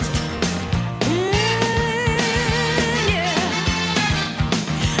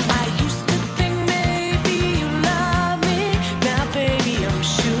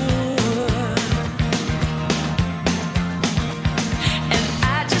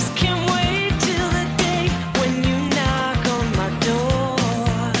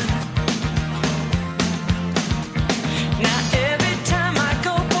 Now every time I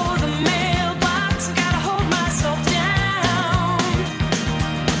go for the mailbox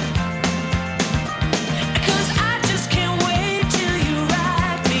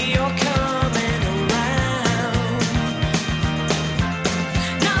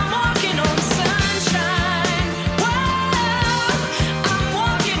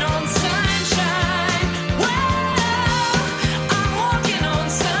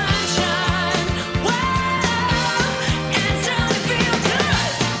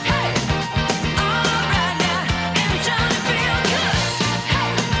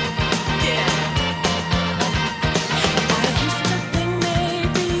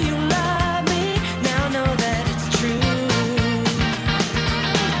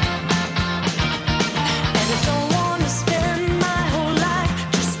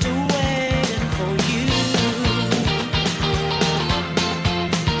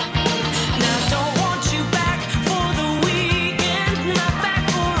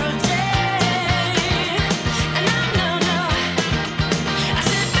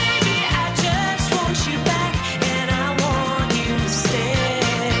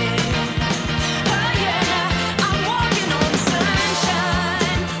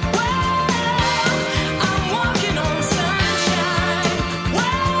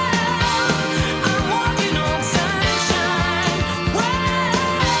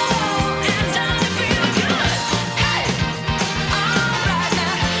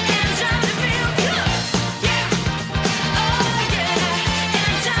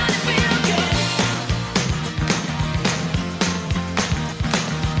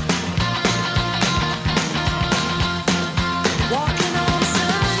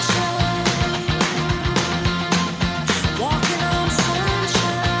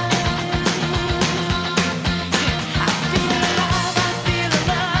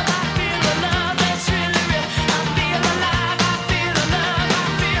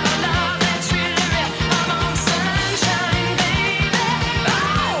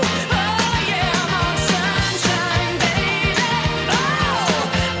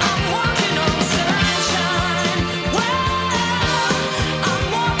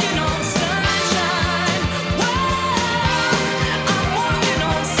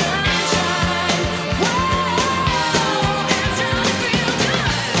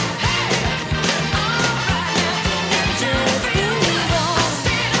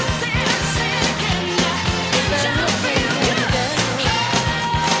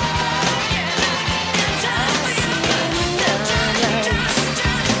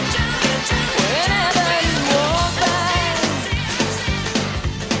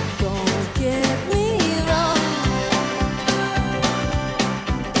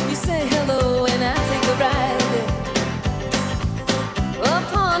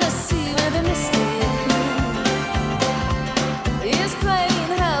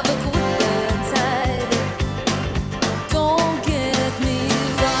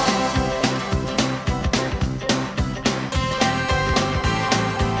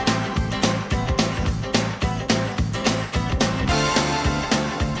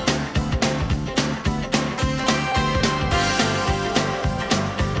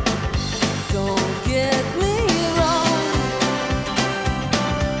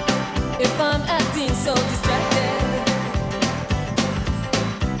so distracted.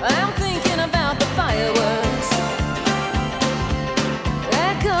 I'm thinking about the fireworks.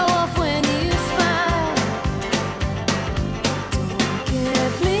 Echo off when you smile. Don't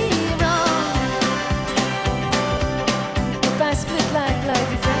get me wrong. If I split like light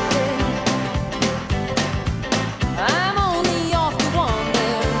reflected, I'm only off to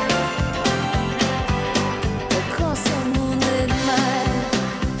wander across a moonlit mile.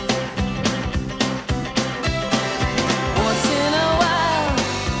 Once in a while,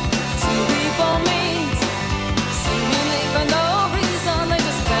 two people meet, seemingly for no reason. They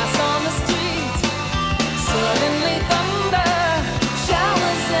just pass on the street. Suddenly thunder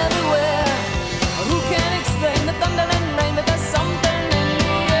showers everywhere. Who can explain the thunder and rain? But there's something in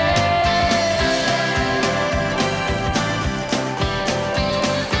the air.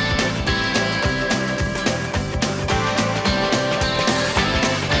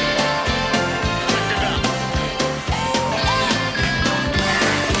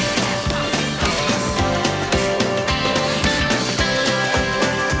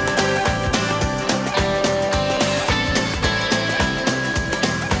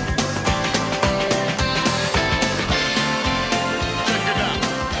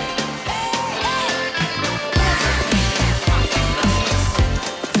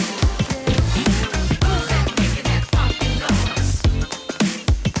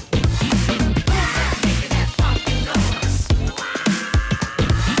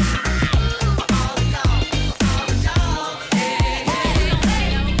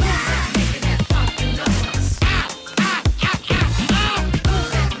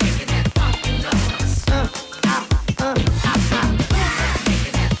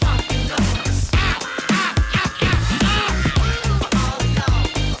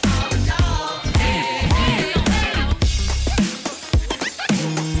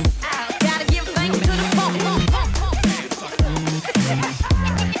 Gotta give thanks to the funk.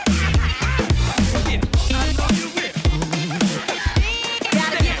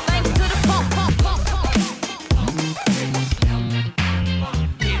 Gotta give thanks to the funk.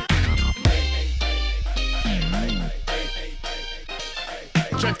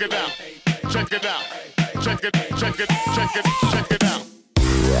 Check it out. Check it out. Check it out.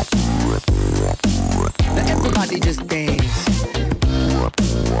 Now everybody just dance.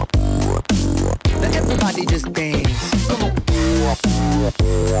 Now everybody just dance. Come on.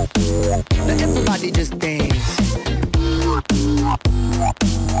 Now everybody just dance.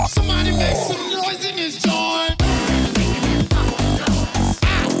 Somebody make some noise in this joint.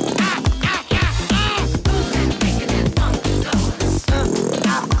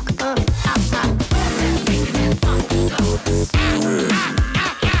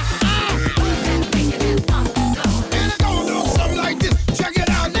 And I'm gonna do something like this. Check it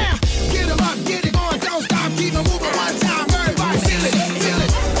out now. Get 'em up, get it going, don't stop, keep it moving one time. Everybody feel it, feel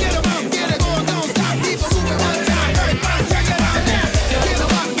it. Get 'em up, get it going, don't stop, keep it moving one time. Everybody check it out now. Get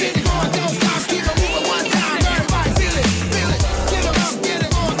 'em up, get it going, don't stop, keep it moving one time. Everybody feel it, feel it. Get 'em up, get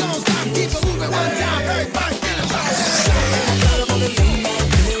it going, don't stop, keep it moving one time. Everybody feel it.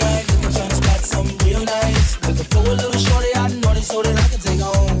 Looking for a little shorty, I know this so that I can take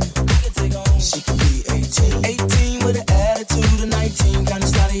home. She could be 18 with an attitude of 19, kinda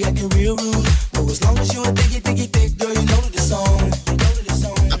slutty, acting real rude. But as long as you a diggy thick, girl, you know that the song.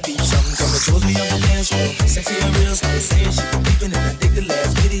 I peep something coming towards me on the dance floor. Sexy and real, started saying she been peeping, and I dig the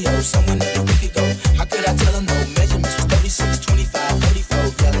last video. Somewhere that we could go. How could I tell her no? Measurements was 36, 25,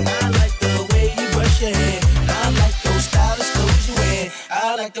 34. Girl, and I like the way you brush your hair. And I like those stylish clothes you wear.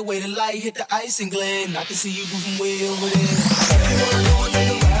 I like the way the light hit the ice and glare. And I can see you moving way over there. If you wanna go and take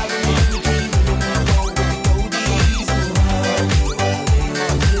a ride with me, we can go deep.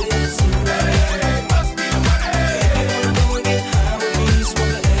 Must be the money. If you wanna go and get high with me,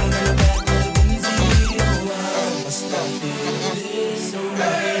 smoke a L in the back of the Benzie. Must I feel this so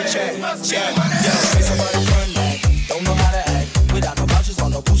right? Check. Yo, say somebody front like don't know how to act. Without no vouchers on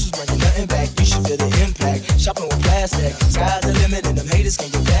no boosters, bringing nothing back. You should feel the impact. Shopping with plastic. Sky's the limit, and them haters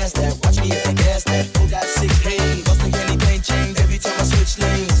can't get past that. Watch me if they gas that. Who got 6 K's? Busting anything change every time I switch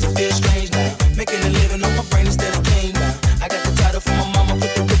lanes. It feels strange now. Making a living on my brain instead of cane now. I got the title from my mama,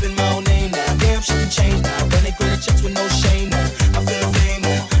 put the whip in my own name now. Damn, shit can change now. Running credit checks with no shame now. I feel the fame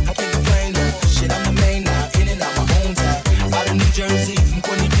now. I can't complain now. Shit, I'm the main now. In and out my own time. Out of New Jersey, from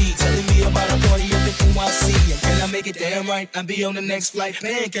Quinny B. Telling me about a party at the NYC. And can I make it damn right? I'll be on the next flight.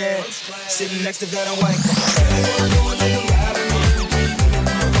 Pancake. Sitting next to that on white.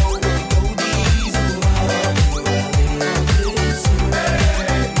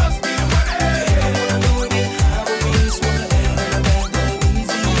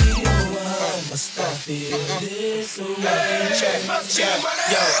 Stuff. feel this way. Check.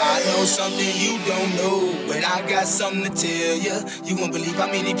 Yo, I know something you don't know, and I got something to tell ya. You won't believe how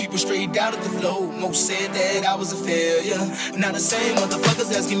many people straight out of the flow. Most said that I was a failure. Now the same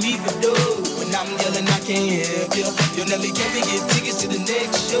motherfuckers asking me for dough, and I'm yelling I can't help ya. You'll never get me get tickets to the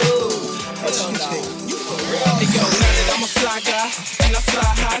next show. What you think? You for real? Hey yo, now that I'm a fly guy, and I fly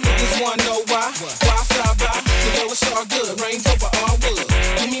high, niggas wanna know why I fly by. Yo, it's all good, rain's over all wood.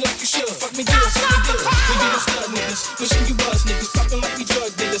 Do me like you should, fuck me good, fuck me good. We be them stud niggas, wishing you was niggas, talking like we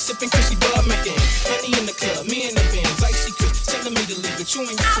drug dealers, sipping Chrissy Bud making honey in the club, me and the bands, icy Chris, telling me to leave, but you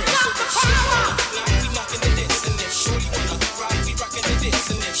ain't your friend. So what shit, now we knocking the this, and if sure you wanna ride, we rocking the this,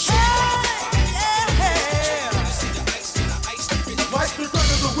 and if sure you wanna like the gun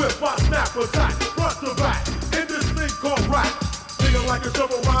of the whip, I snap attack, front to back, in this thing called rap. Singing like a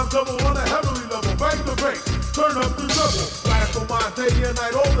double rhyme double on a heavenly level. Bang the bass, turn up the double. Blast for mine day and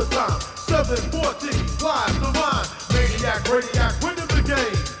night all the time. 714, live the line. Maniac, radiac, winning the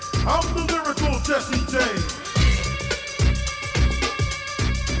game. I'm the lyrical Jesse James.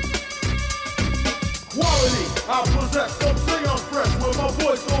 Quality, I possess, some say I'm fresh. When my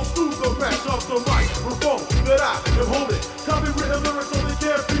voice goes through the mesh of the microphone that I am holding. Copywritten lyrics only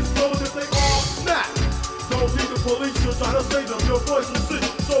can't be stolen if they all snap. Don't need the police to try to save them. Your voice is sick,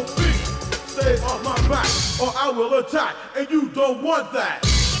 so please stay off my back, or I will attack, and you don't want that.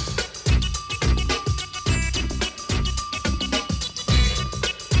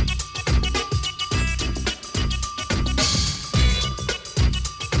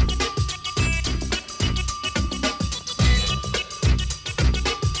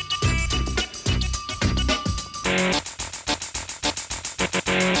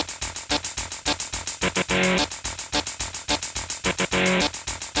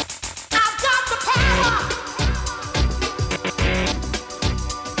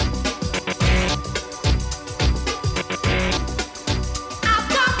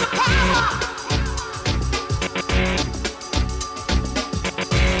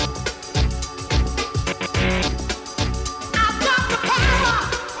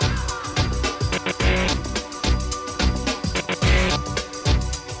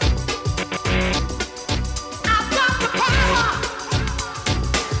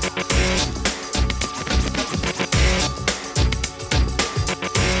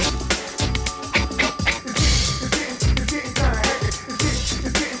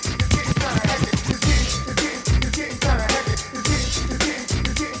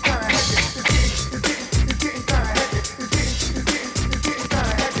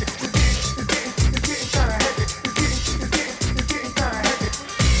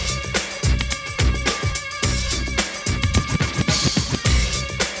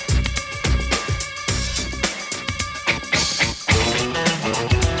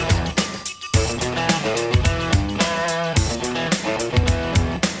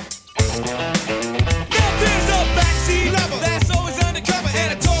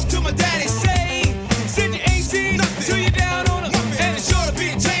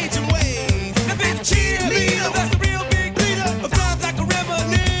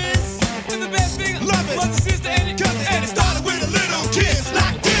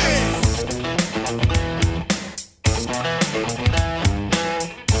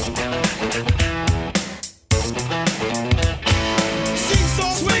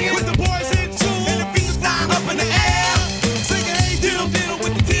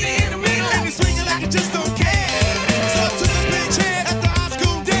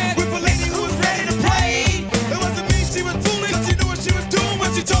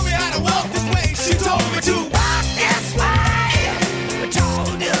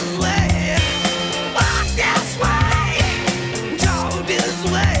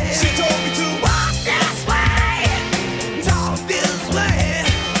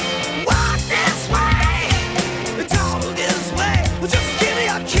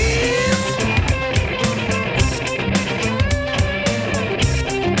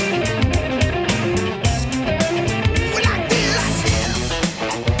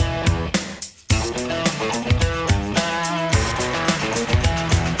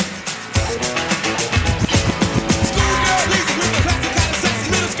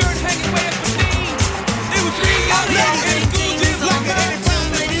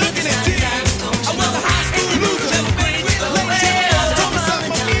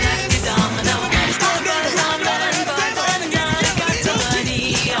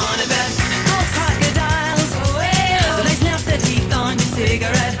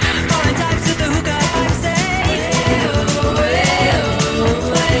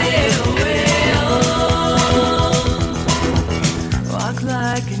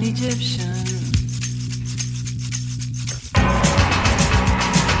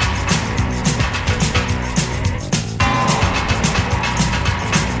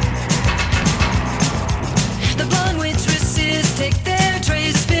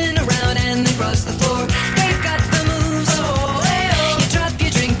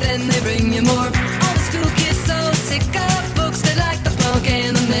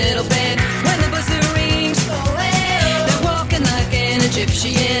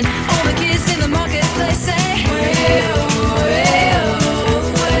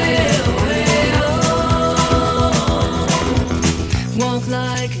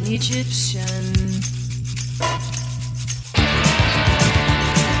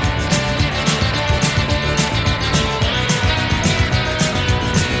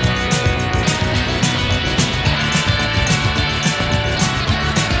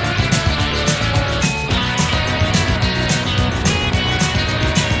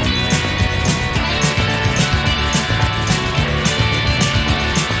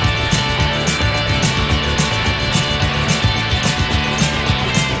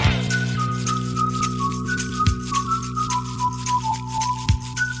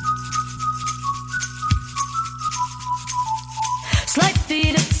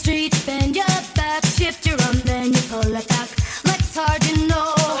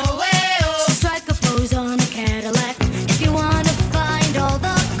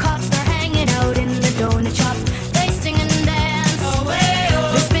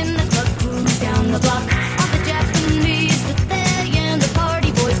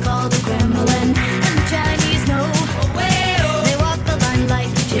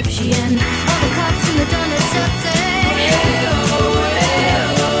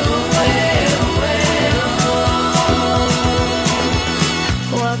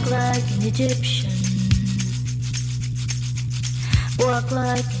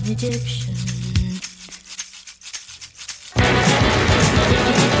 Egyptian.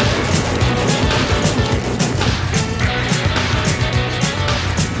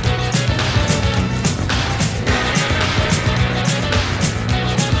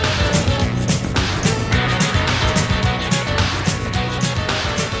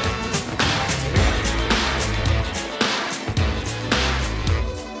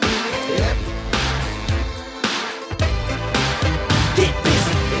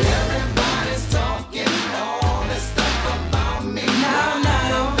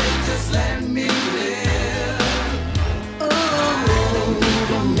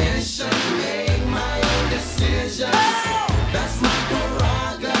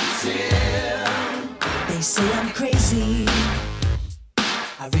 They say I'm crazy,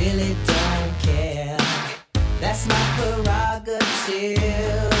 I really don't care. That's my prerogative.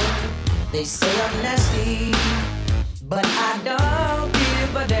 They say I'm nasty, but I don't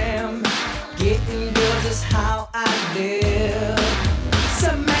give a damn. Getting girls is how I live.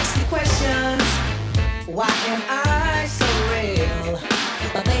 Some ask me questions, why am I so real?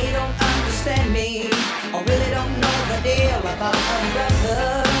 But they don't understand me, or really don't know the deal about a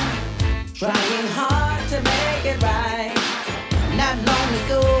brother trying hard to make it right. Not long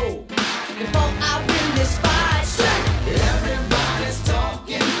ago, before I win this fight, everybody's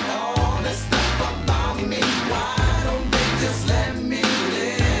talking all this stuff about me. Why don't they just let me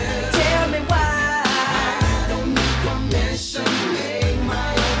live? Tell me why. I don't need permission, make my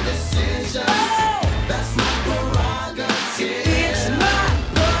own decisions. Oh, that's my prerogative. It's my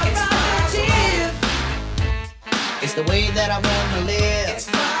prerogative. It's the way that I wanna live. It's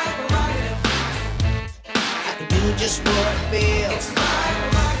my prerogative. I can do just what I feel. It's my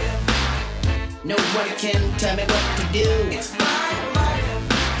prerogative. Nobody can tell me what to do. It's my prerogative.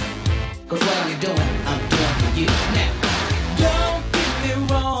 'Cause what I'm doing for you now. Don't get me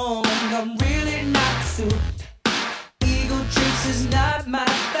wrong, I'm really not suit. Ego trips is not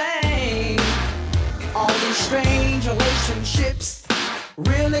my thing. All these strange relationships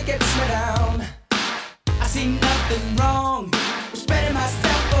really gets me down. I see nothing wrong with spreading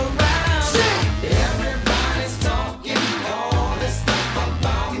myself around. Everybody's talking all this stuff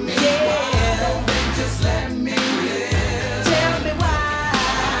about me. Yeah. Why don't they just let me live? Tell me why.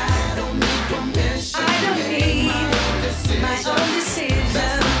 I don't need permission. I don't need my own decision.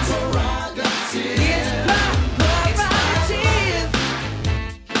 That's my prerogative. It's my prerogative.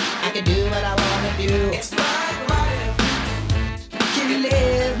 I can do what I wanna do. It's my prerogative. Can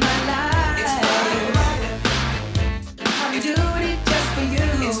live my life. It's my prerogative. I'm doing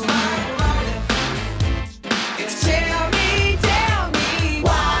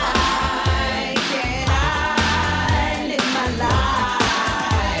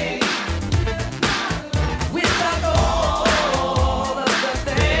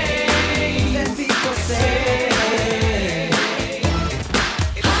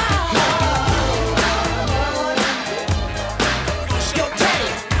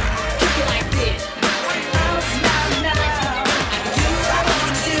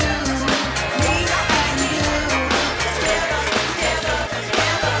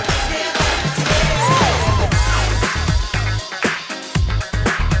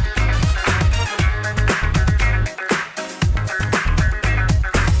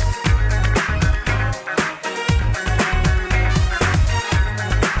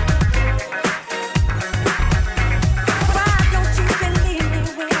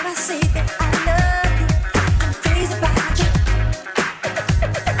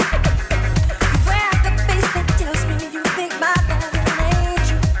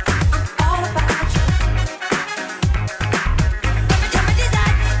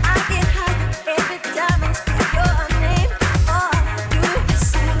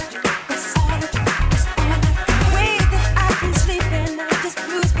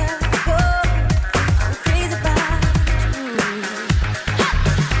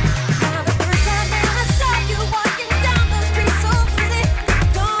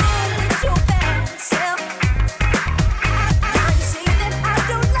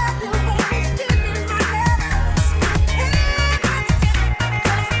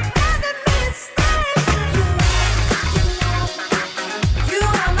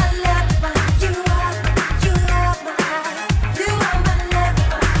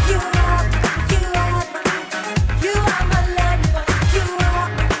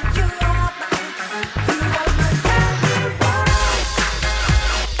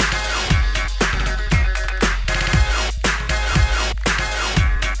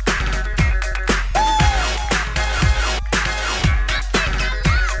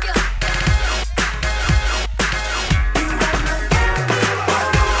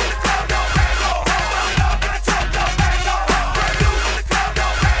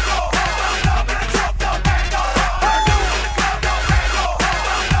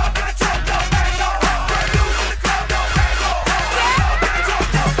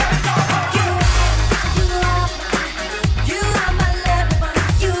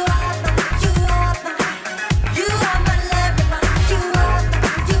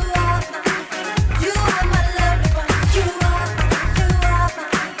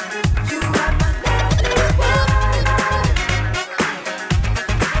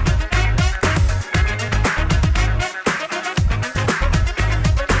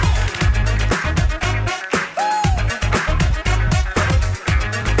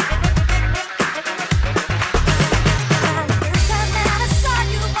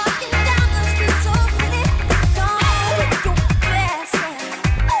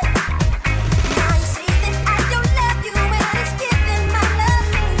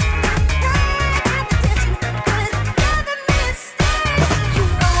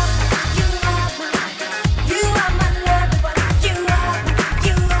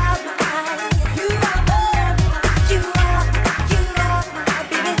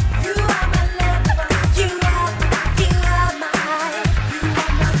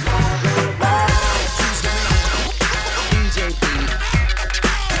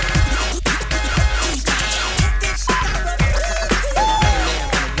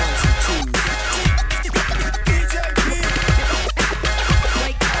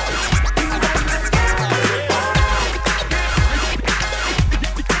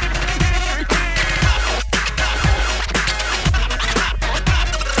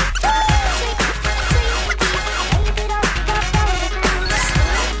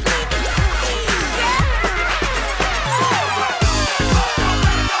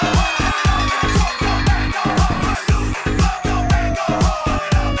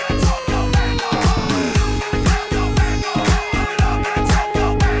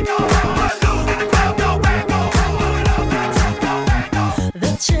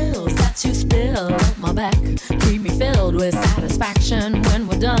then when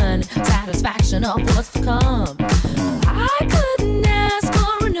we're done, satisfaction of what's to come. I couldn't ask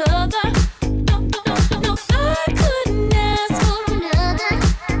for another. No, no, no, no, I couldn't ask for another.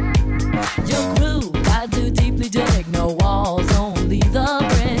 Your groove, I do deeply dig. No walls, only the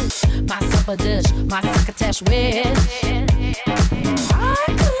bridge. My supper dish, my succotash wish. I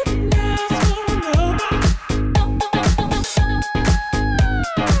couldn't ask for another.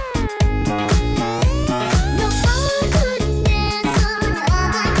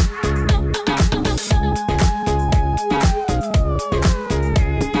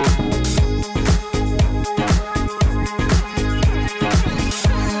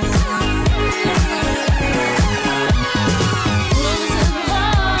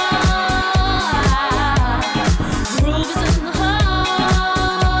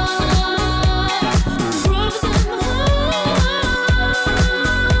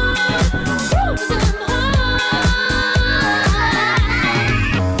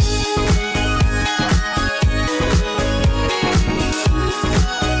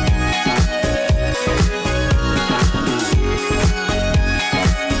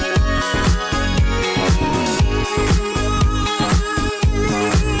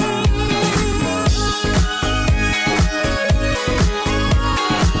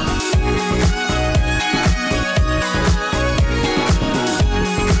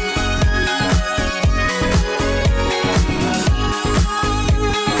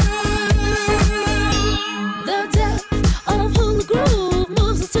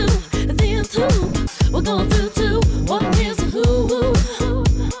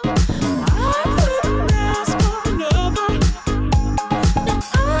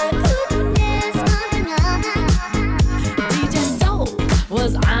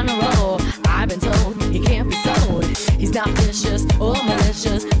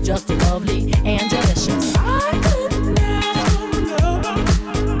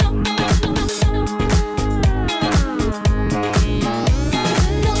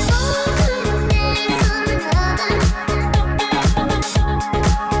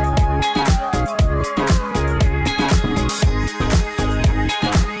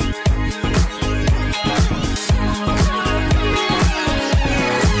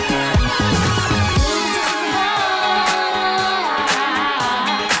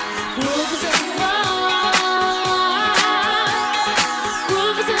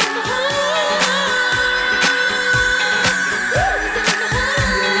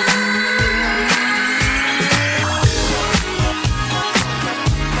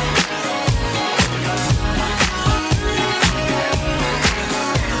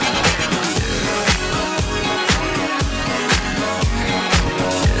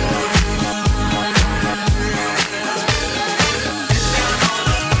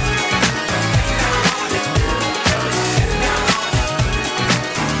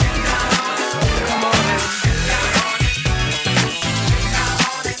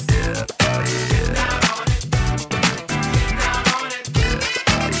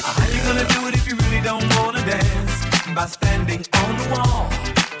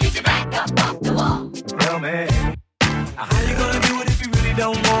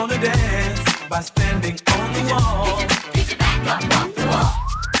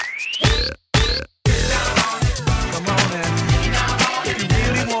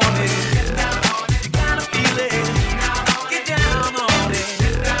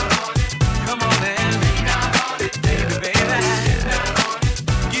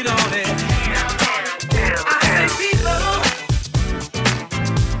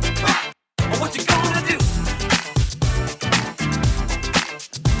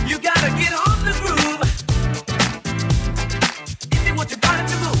 You gotta get on the groove.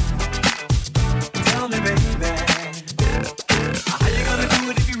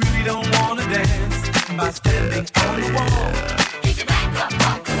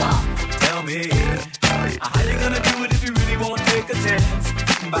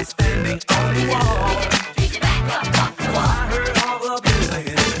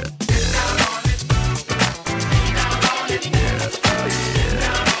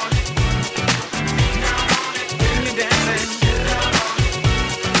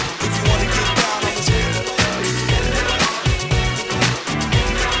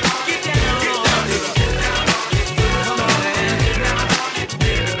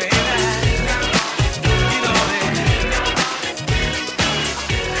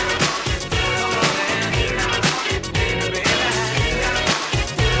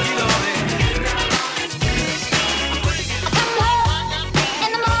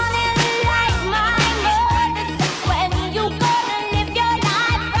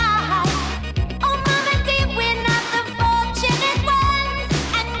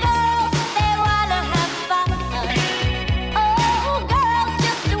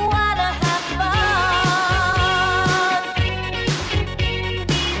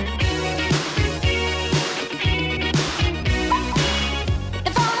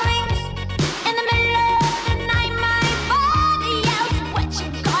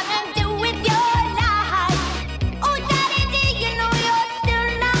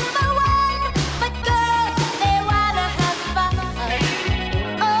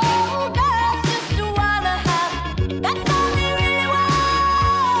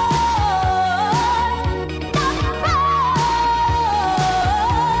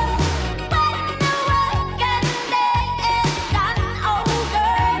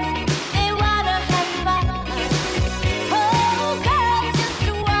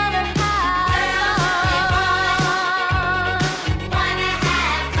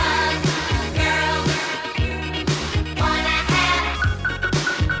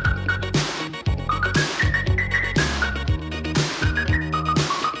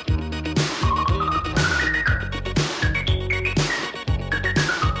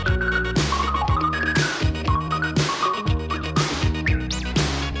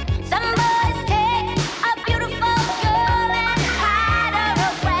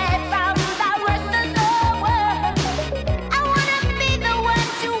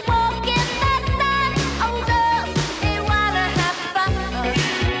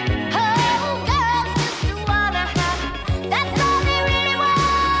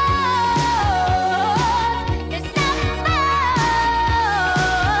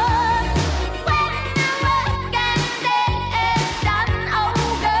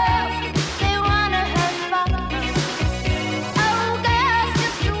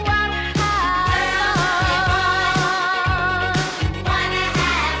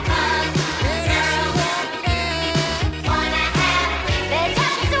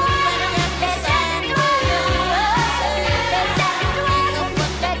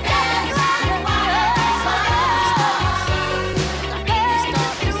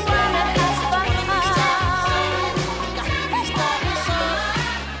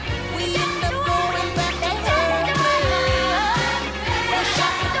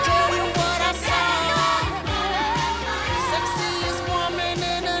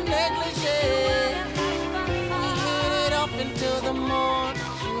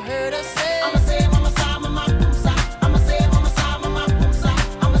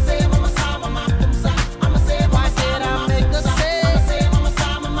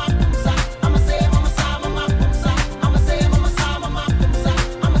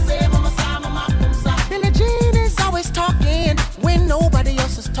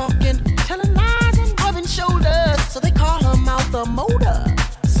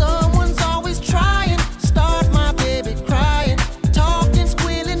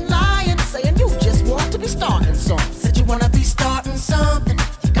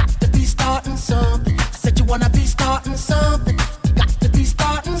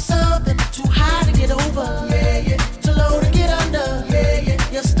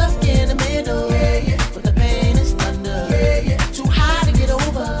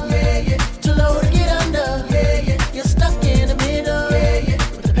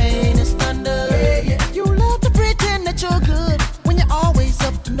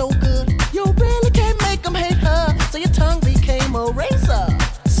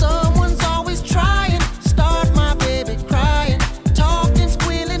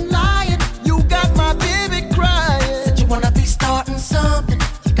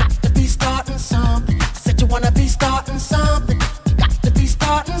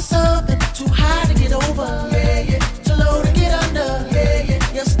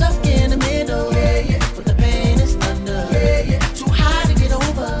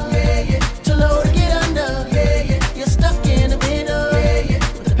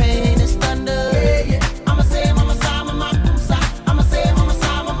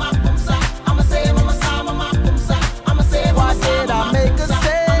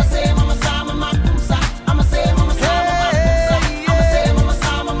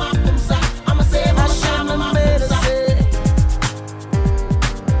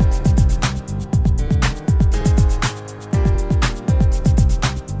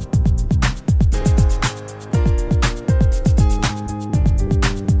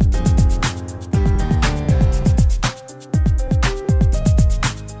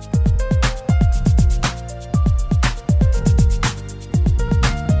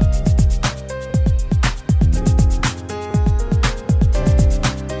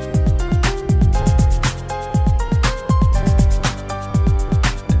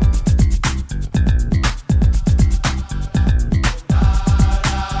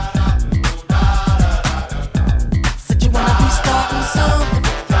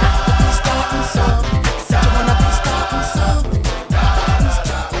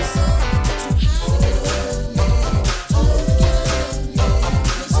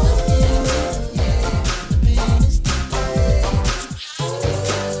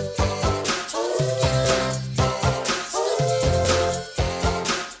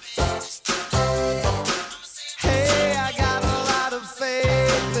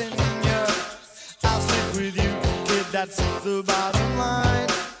 that's the bottom line.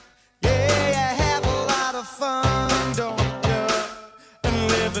 Yeah, you have a lot of fun, don't you? And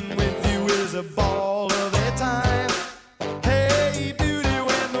living with you is a ball of a time. Hey, beauty,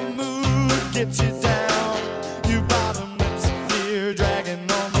 when the mood gets you down, you bottom lips here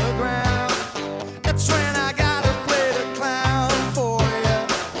dragging on the ground. That's when I gotta play the clown for you.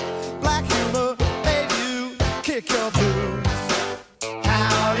 Black humor made you kick your blues.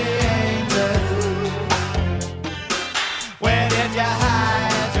 Howdy, angel. Where did you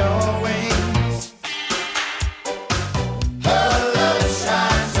hide your wings? Her love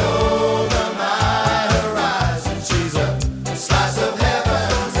shines over my horizon. She's a slice of heaven.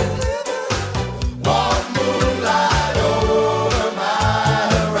 Warm moonlight over my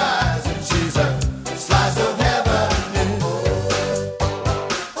horizon. She's a slice of heaven.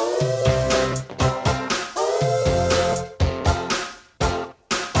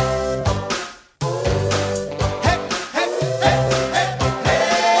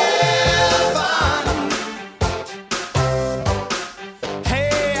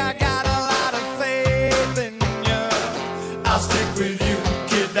 Hey, I got a lot of faith in you. I'll stick with you,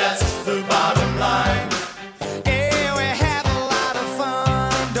 kid, that's the bottom line. Yeah, we have a lot of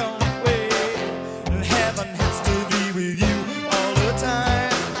fun, don't we? And heaven has to be with you all the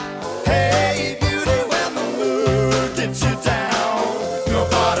time. Hey, beauty, when the mood gets you down, you're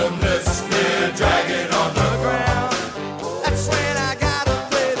bottomless, yeah, dragging on the ground. That's when I gotta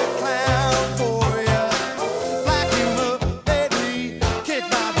play the clown for you. Black humor, baby, kick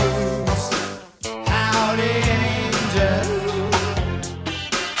my blues. Howdy, angel.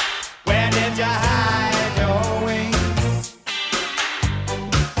 Where did you hide your wings?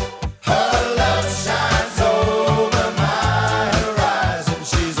 Her love shines over my horizon.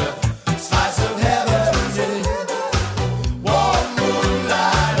 She's a slice of heaven. Warm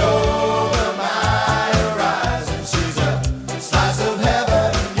moonlight over my horizon. She's a slice of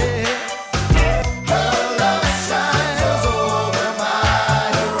heaven. Yeah. Her love shines over my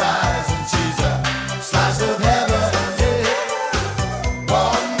horizon. She's a slice of heaven. Yeah.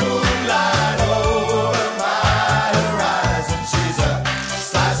 Warm moonlight over my horizon. She's a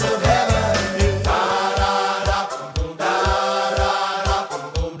slice of heaven. Yeah. Da da da da da da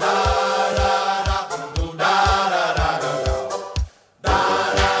da da da da da da.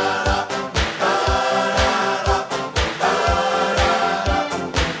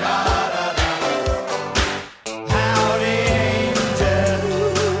 Howdy, angel.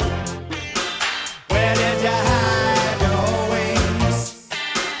 Where did you hide your wings?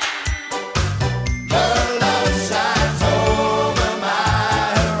 Her love shines over my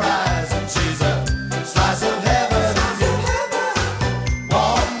horizon. She's a slice of heaven.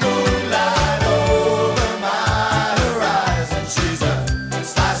 Warm moonlight over my horizon. She's a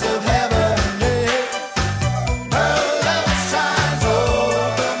slice of heaven. Yeah. Her love shines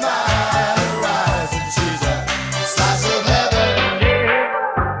over my horizon. She's a slice of heaven. Yeah.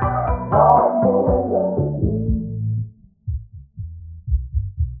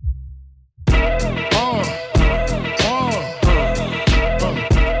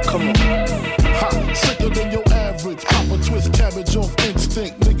 Come on. Ha, sicker than your average. Papa twist cabbage off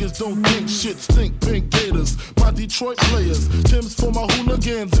instinct. Niggas don't think shit stink. Pink Gators, my Detroit players. Tim's for my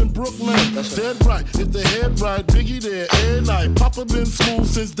hooligans in Brooklyn. Dead right, if the head right, Biggie there every night. Papa been smooth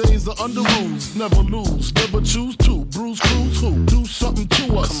since days of under rules. Never lose, never choose to. Bruise, cruise, who? Do something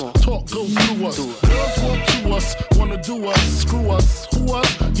to us. Talk, go through us. Girls walk to us, wanna do us, screw us. Who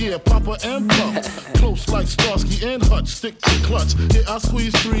us? Yeah, Papa and Pump. Close like Starsky and Hutch, stick to clutch. Yeah, I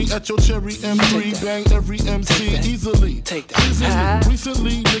squeeze 3 at your cherry M3. Bang every MC easily. Easily.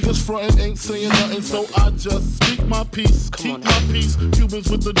 Recently, niggas frontin' ain't saying nothing, so I just speak my peace. Keep my peace. Cubans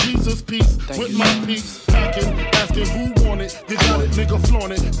with the Jesus peace. With my peace. Packing, asking who want it. You got it, nigga,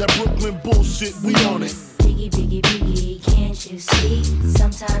 flaunt it. That Brooklyn bullshit, we on it. Biggie, biggie, biggie, can't you see?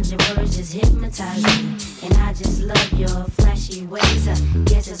 Sometimes your words just hypnotize me. And I just love your flashy ways. I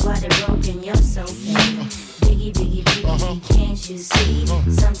guess that's why they're broken, you're so fake. Biggie, biggie, biggie, can't you see?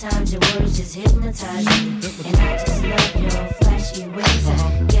 Sometimes your words just hypnotize me. And I just love your flashy ways.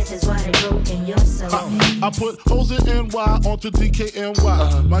 I guess that's why they're broken, you're so fake. I put O's in NY onto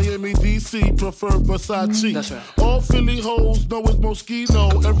DKNY. Miami, DC, prefer Versace. That's right. All Philly hoes know it's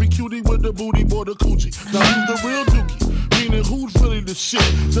Moschino. Every cutie with the booty, boy, the coochie. Now who's the real dookie? Meaning who's really the shit?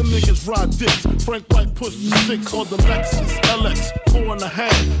 Them niggas ride dicks. Frank White pushed the 6 on the Lexus LX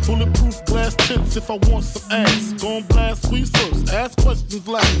 4.5. Bulletproof glass tips if I want some ass. Gon' blast, squeeze first, ask questions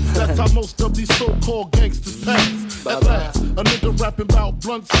last. That's how most of these so-called gangsters pass. At last, a nigga rapping about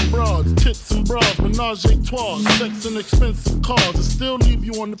blunts and broads, tits and bras, menage a trois, sex and expensive cars, and still leave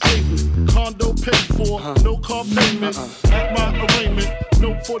you on the pavement. Condo paid for, no car payment. At my arraignment,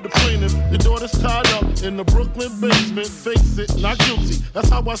 note for the plaintiff. Your daughter's tied up in the Brooklyn basement. Face it, not guilty. That's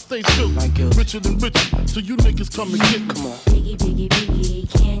how I stay still. Richer than richer, so you niggas come and get me. Come on. Biggie, biggie,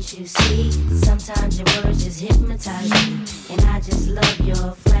 biggie, can't you see? Sometimes your words just hypnotize me. And I just love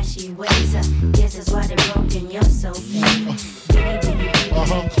your flashy ways. Guess that's why they're broken, you're so fake. Biggie, biggie,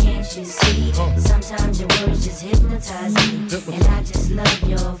 biggie, can't you see? Sometimes your words just hypnotize me. And I just love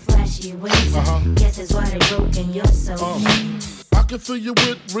your flashy ways. Guess that's why they're broken, you're so fake. I can fill you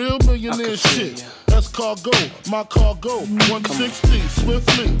with real millionaire shit. That's cargo, my cargo. 160,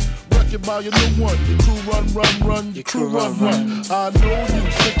 swiftly. Wreck it by your new one. Your crew run, your crew run. I know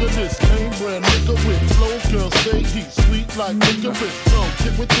you sick of this name brand nigga with flow. Girl, say he's sweet like licorice. So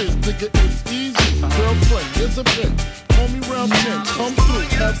get with this, nigga, it's easy. Girlfriend, here's a pin. Call me round 10, come through.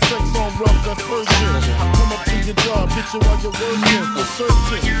 Have sex on rough, that's virgin. Come up to your job, hit you while you're working. For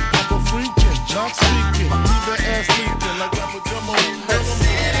certain, I'm a freakin', not speaking. Leave that ass leaking like I'm a demo.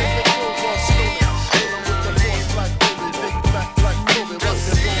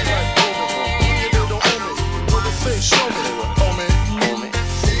 Show me, homie.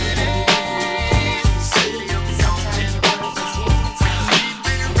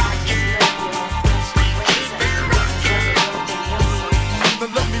 Now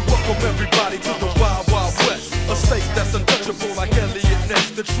let me welcome everybody to the Wild Wild West, a state that's untouchable like Elliot Ness.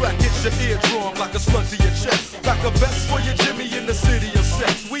 The track hits your eardrum like a slug to your chest. Like a vest for your Jimmy in the city of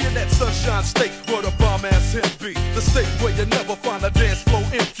sex. We in that sunshine state where the bomb ass him be. The state where you never find a dance floor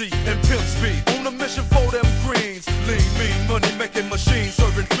empty and pimp speed. On a mission for them greens. Lean, mean, money making machines,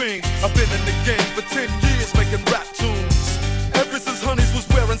 serving fiends. I've been in the game for 10 years making rap tunes. Ever since Honeys was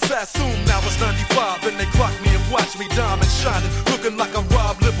wearing Sassoon, now it's 95 and they clock me and watch me diamond shining, looking like a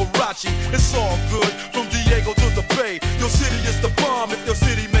Rob Liberace. It's all good from Diego to the Bay. Your city is the bomb if your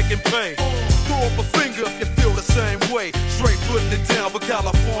city making pain. Throw up a finger if you feel the same way. Straight putting it down for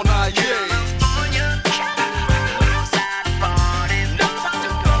California, yeah.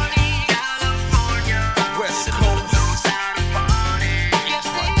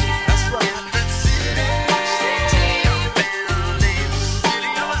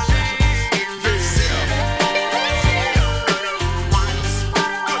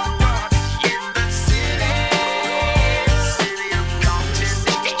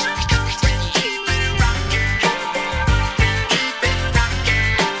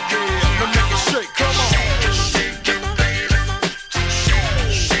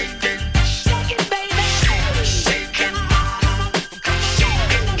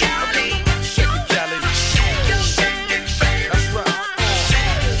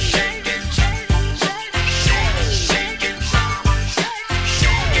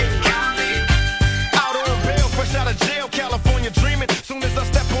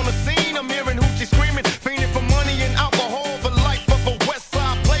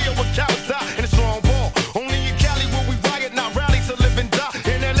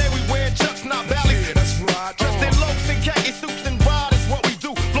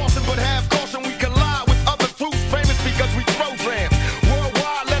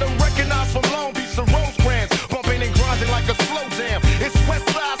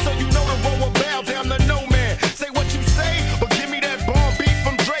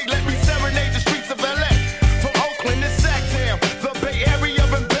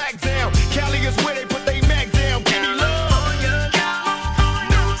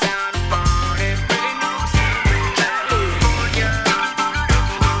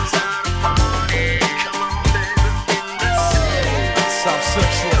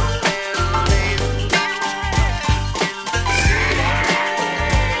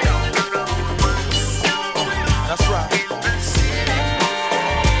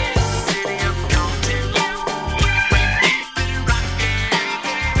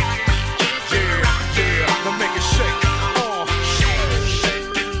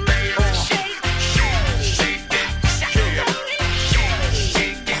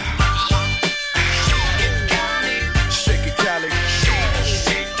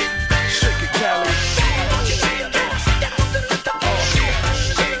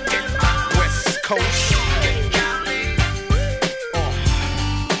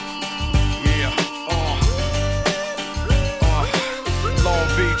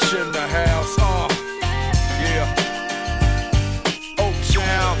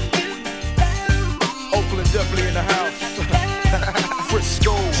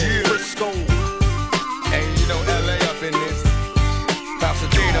 Frisco, Frisco. And you know LA up in this.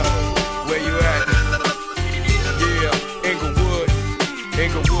 Pasadena, where you at? Yeah,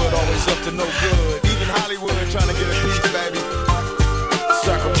 Inglewood, always up to no good. Even Hollywood trying to get a piece, baby.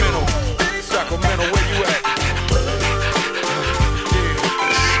 Sacramento, where you at?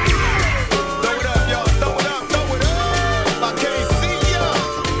 Throw it up, y'all, throw it up. I can't see ya.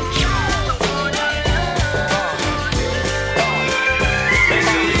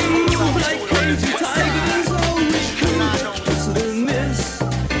 Move like crazy tigers, always could and miss.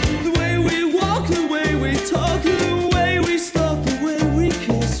 The way we walk, the way we talk, the way we stop, the way we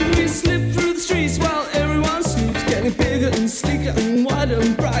kiss. We slip through the streets while everyone sleeps, getting bigger and sleeker and wider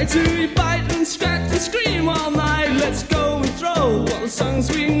and brighter. We bite and scratch and scream all night. Let's go and throw all the songs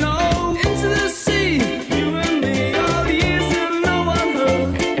we know into the sea. You and me, all the years that no one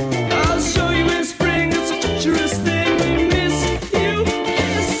heard. I'll show you in spring, it's a treacherous thing. We miss you,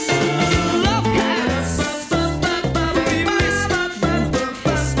 kiss, love cats. We miss love cats.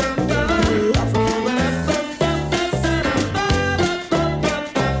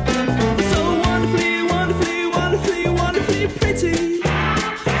 So wonderfully, wonderfully, wonderfully, wonderfully pretty.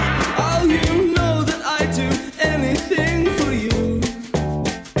 Oh, you know that I do anything for you.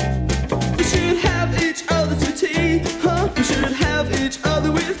 We should have each other to tea, huh? We should have each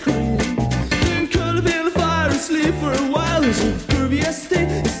other with cream. Then curl up in the fire and sleep for a while. It's the grooviest thing,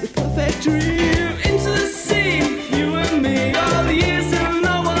 it's the perfect dream. Into the sea, you and me, all the years that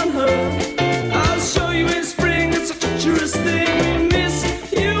no one heard. I'll show you in spring, it's a treacherous thing. We miss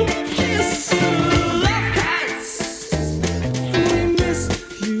you, kiss, love cats. We miss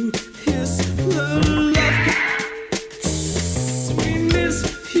you, kiss, love cats. We miss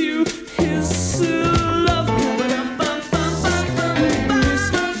you, kiss, love cats. We miss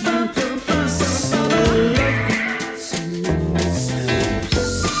you, kiss, love cats.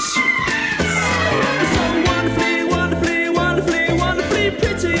 So wonderfully, wonderfully, wonderfully, wonderfully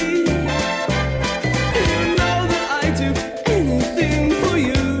pretty. You know that I do anything for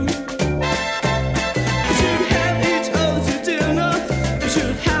you. We should have each other to dinner. We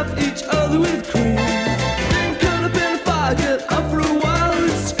should have each other with cream. Then curl up in the fire, get up for a while.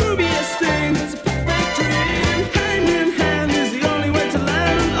 It's the grooviest thing, it's a perfect dream. Hand in hand is the only way to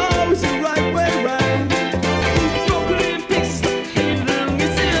land, and always the right way round. Broken in pieces like hated and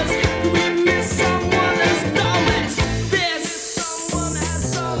misses. We miss someone as dumb as this.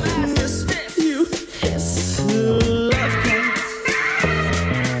 Miss you, kiss, love cats.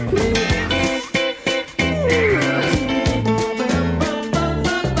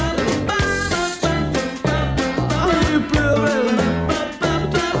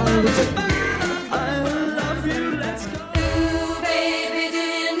 I love you, let's go. Ooh, baby, do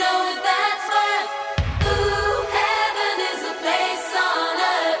you know that's what? Ooh, heaven is a place on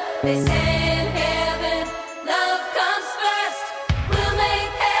earth. They say in heaven, love comes first. We'll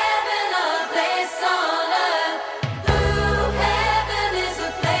make heaven a place on earth. Ooh, heaven is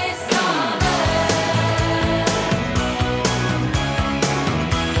a place on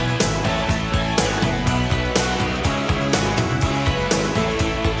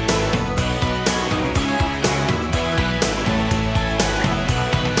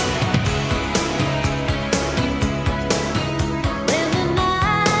When the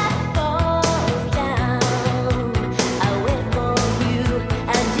night falls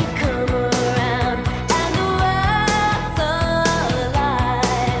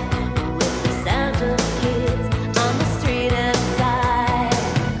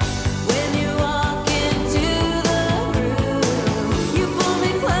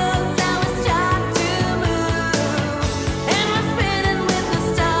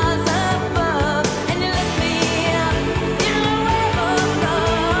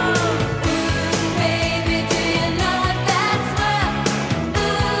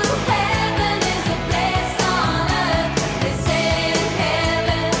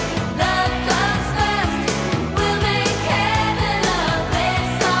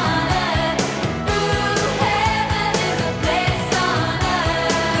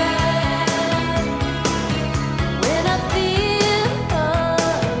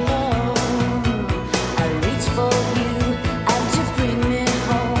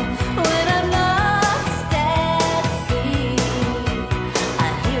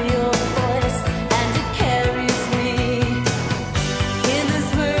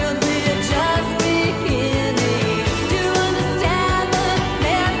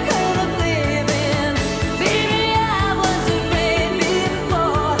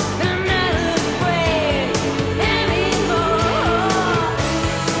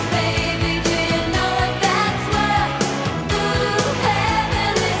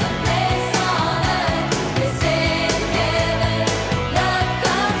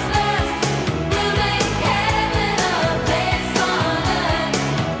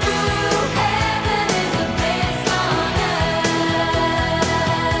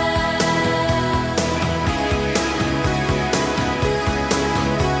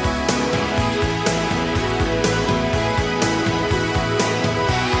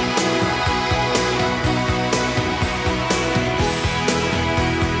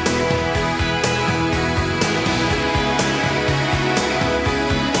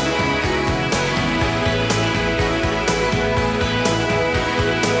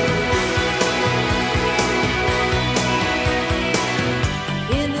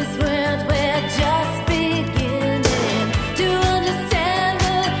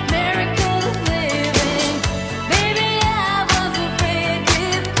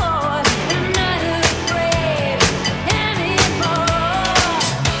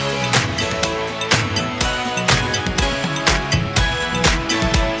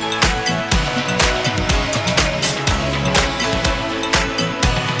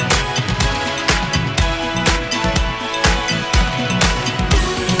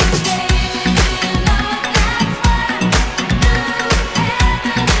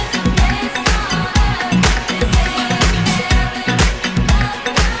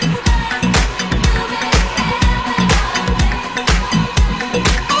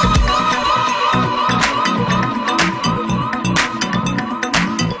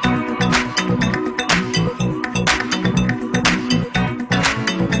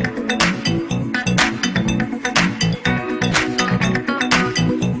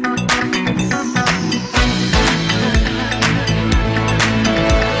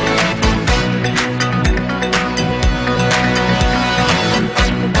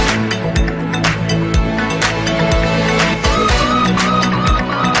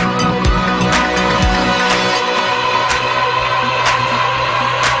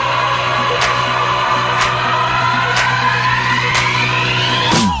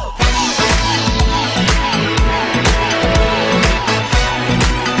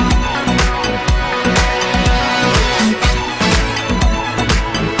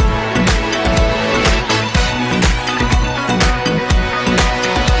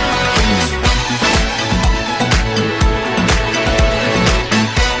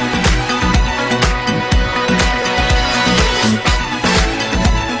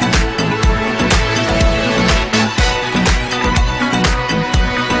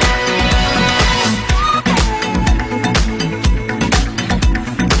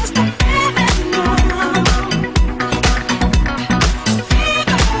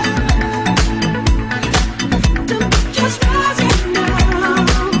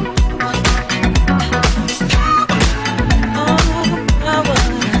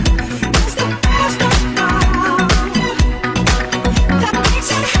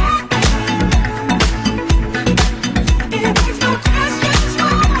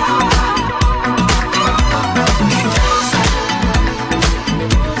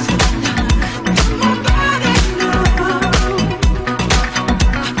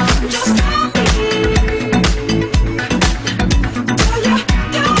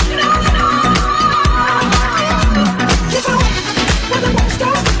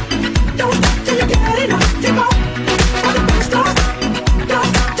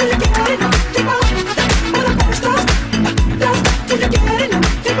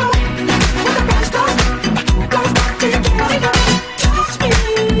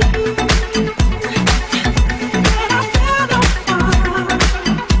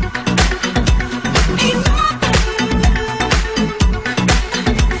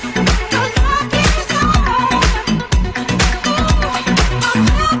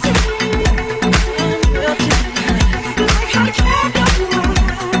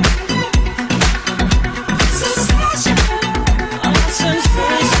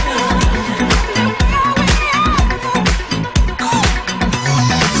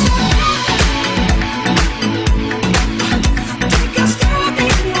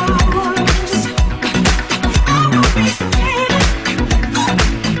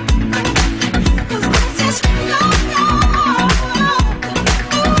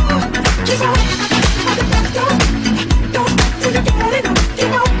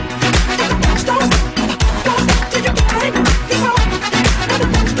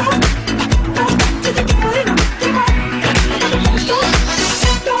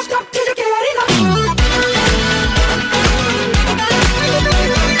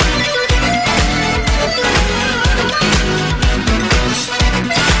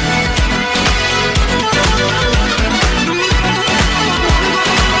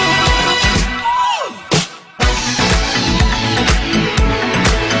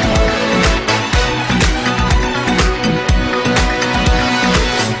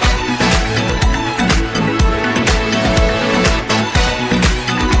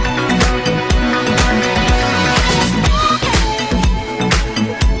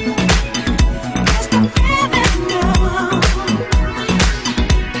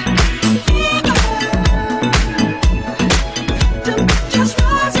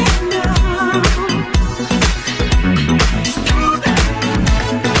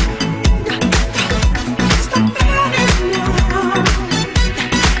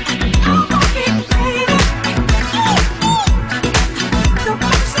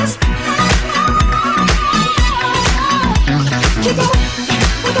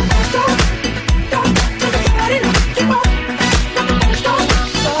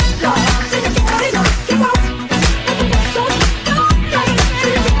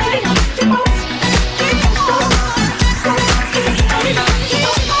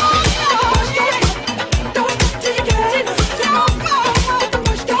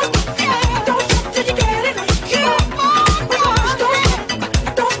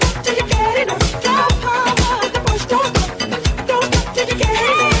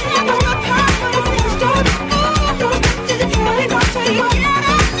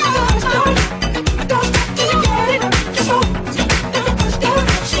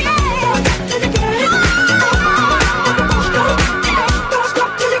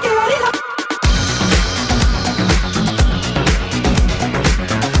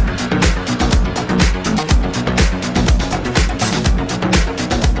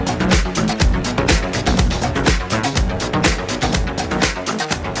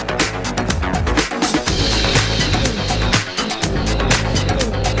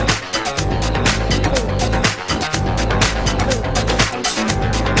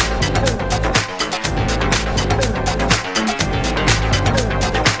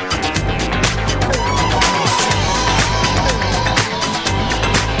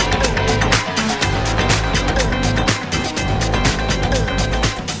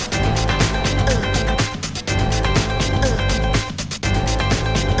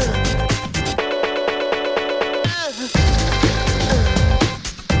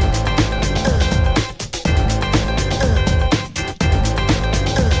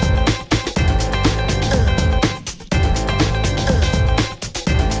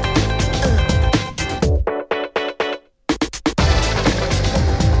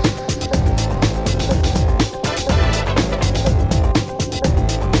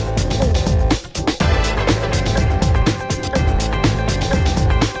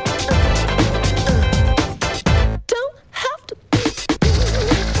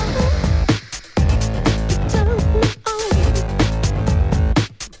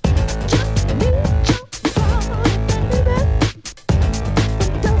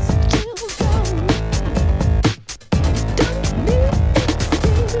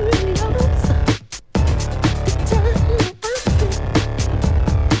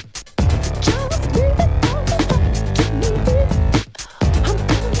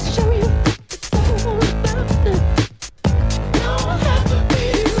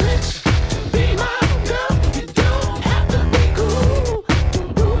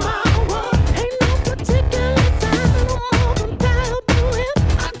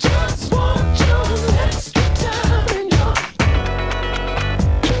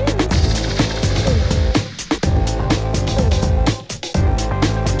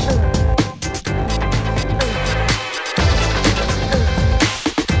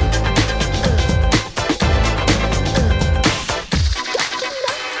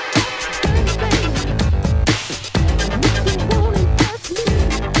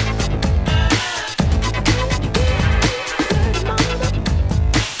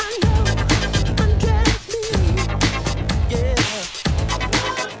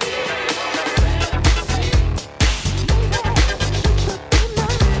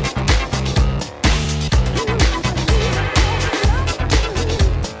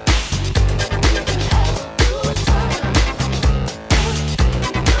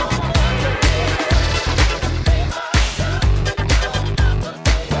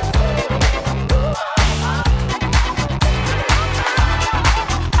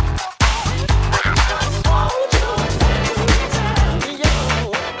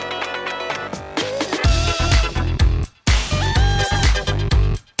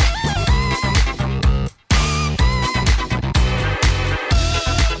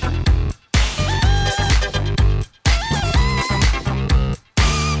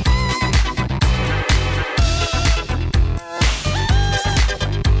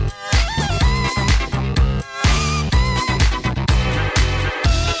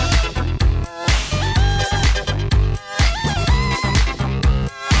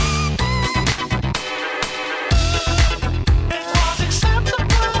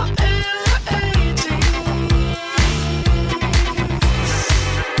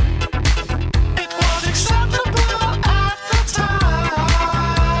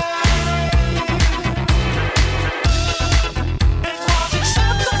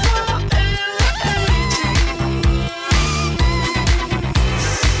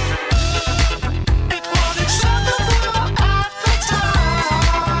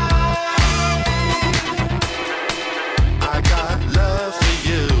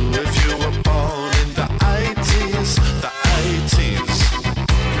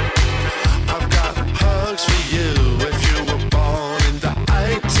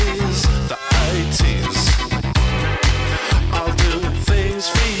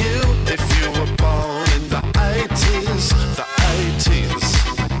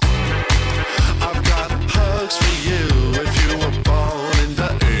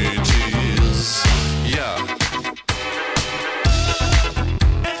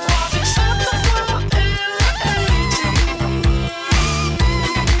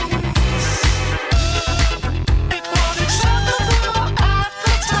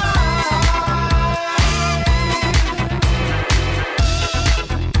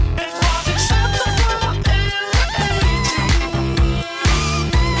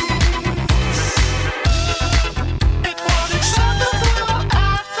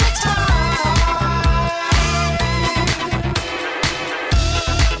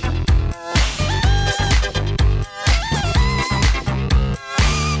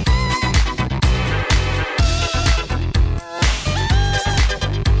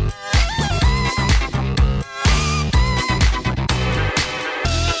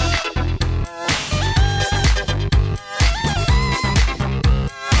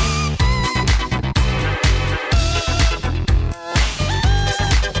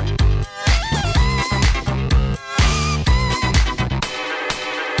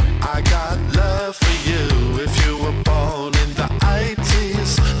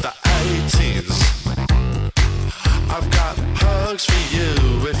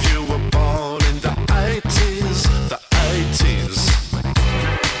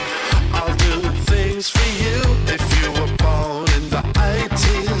things for you if you were born in the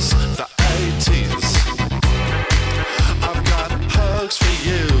 80s, the 80s. I've got hugs for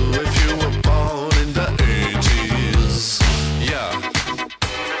you if you were born in the 80s. Yeah.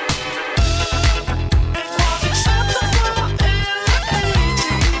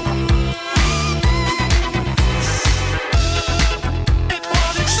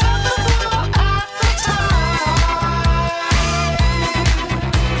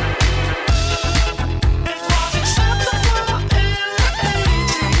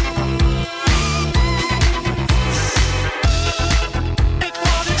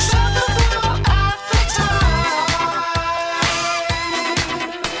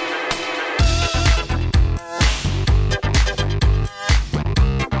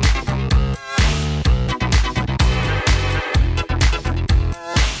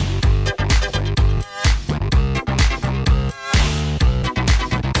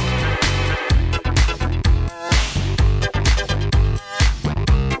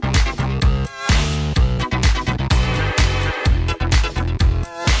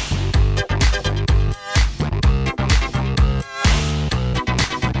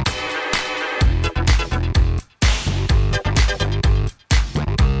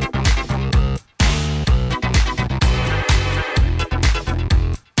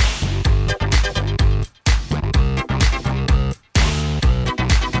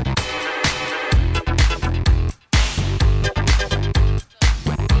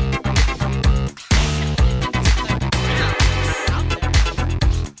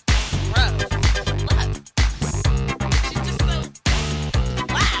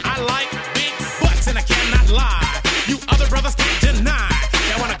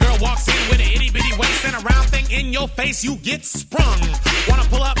 You get sprung. Wanna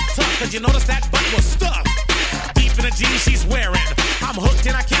pull up tough, cause you notice that butt was stuffed. Deep in the jeans she's wearing. I'm hooked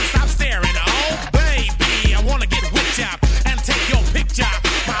and I can't stop staring. Oh, baby, I wanna get whipped up and take your picture.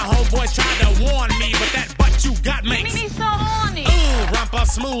 My homeboys tried to warn me, but that butt you got makes me so horny. Ooh, rumpa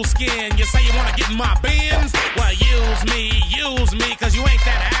smooth skin. You say you wanna get in my bins? Well, use me, cause you ain't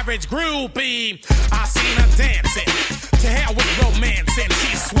that average groupie. I seen her dancing. To hell with romancing.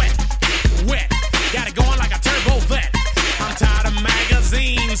 She's sweat, wet. Got it going like a turbo vet. I'm tired of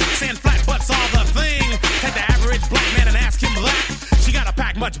magazines saying flat butts all the thing. Take the average black man and ask him that. She gotta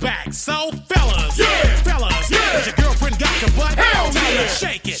pack much back. So fellas, has your girlfriend got the butt? Hell tell her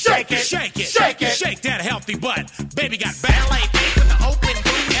shake it, shake it, shake it, shake it, shake that healthy butt. Baby got ballet feet with the open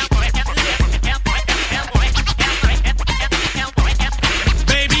booty.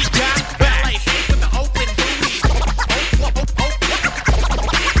 Baby got ballet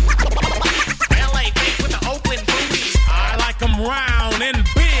feet with the open booty. I like them round and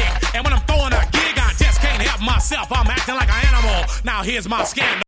big, and when I'm throwing a gig, I just can't help myself. I'm acting like an animal. Now here's my scandal.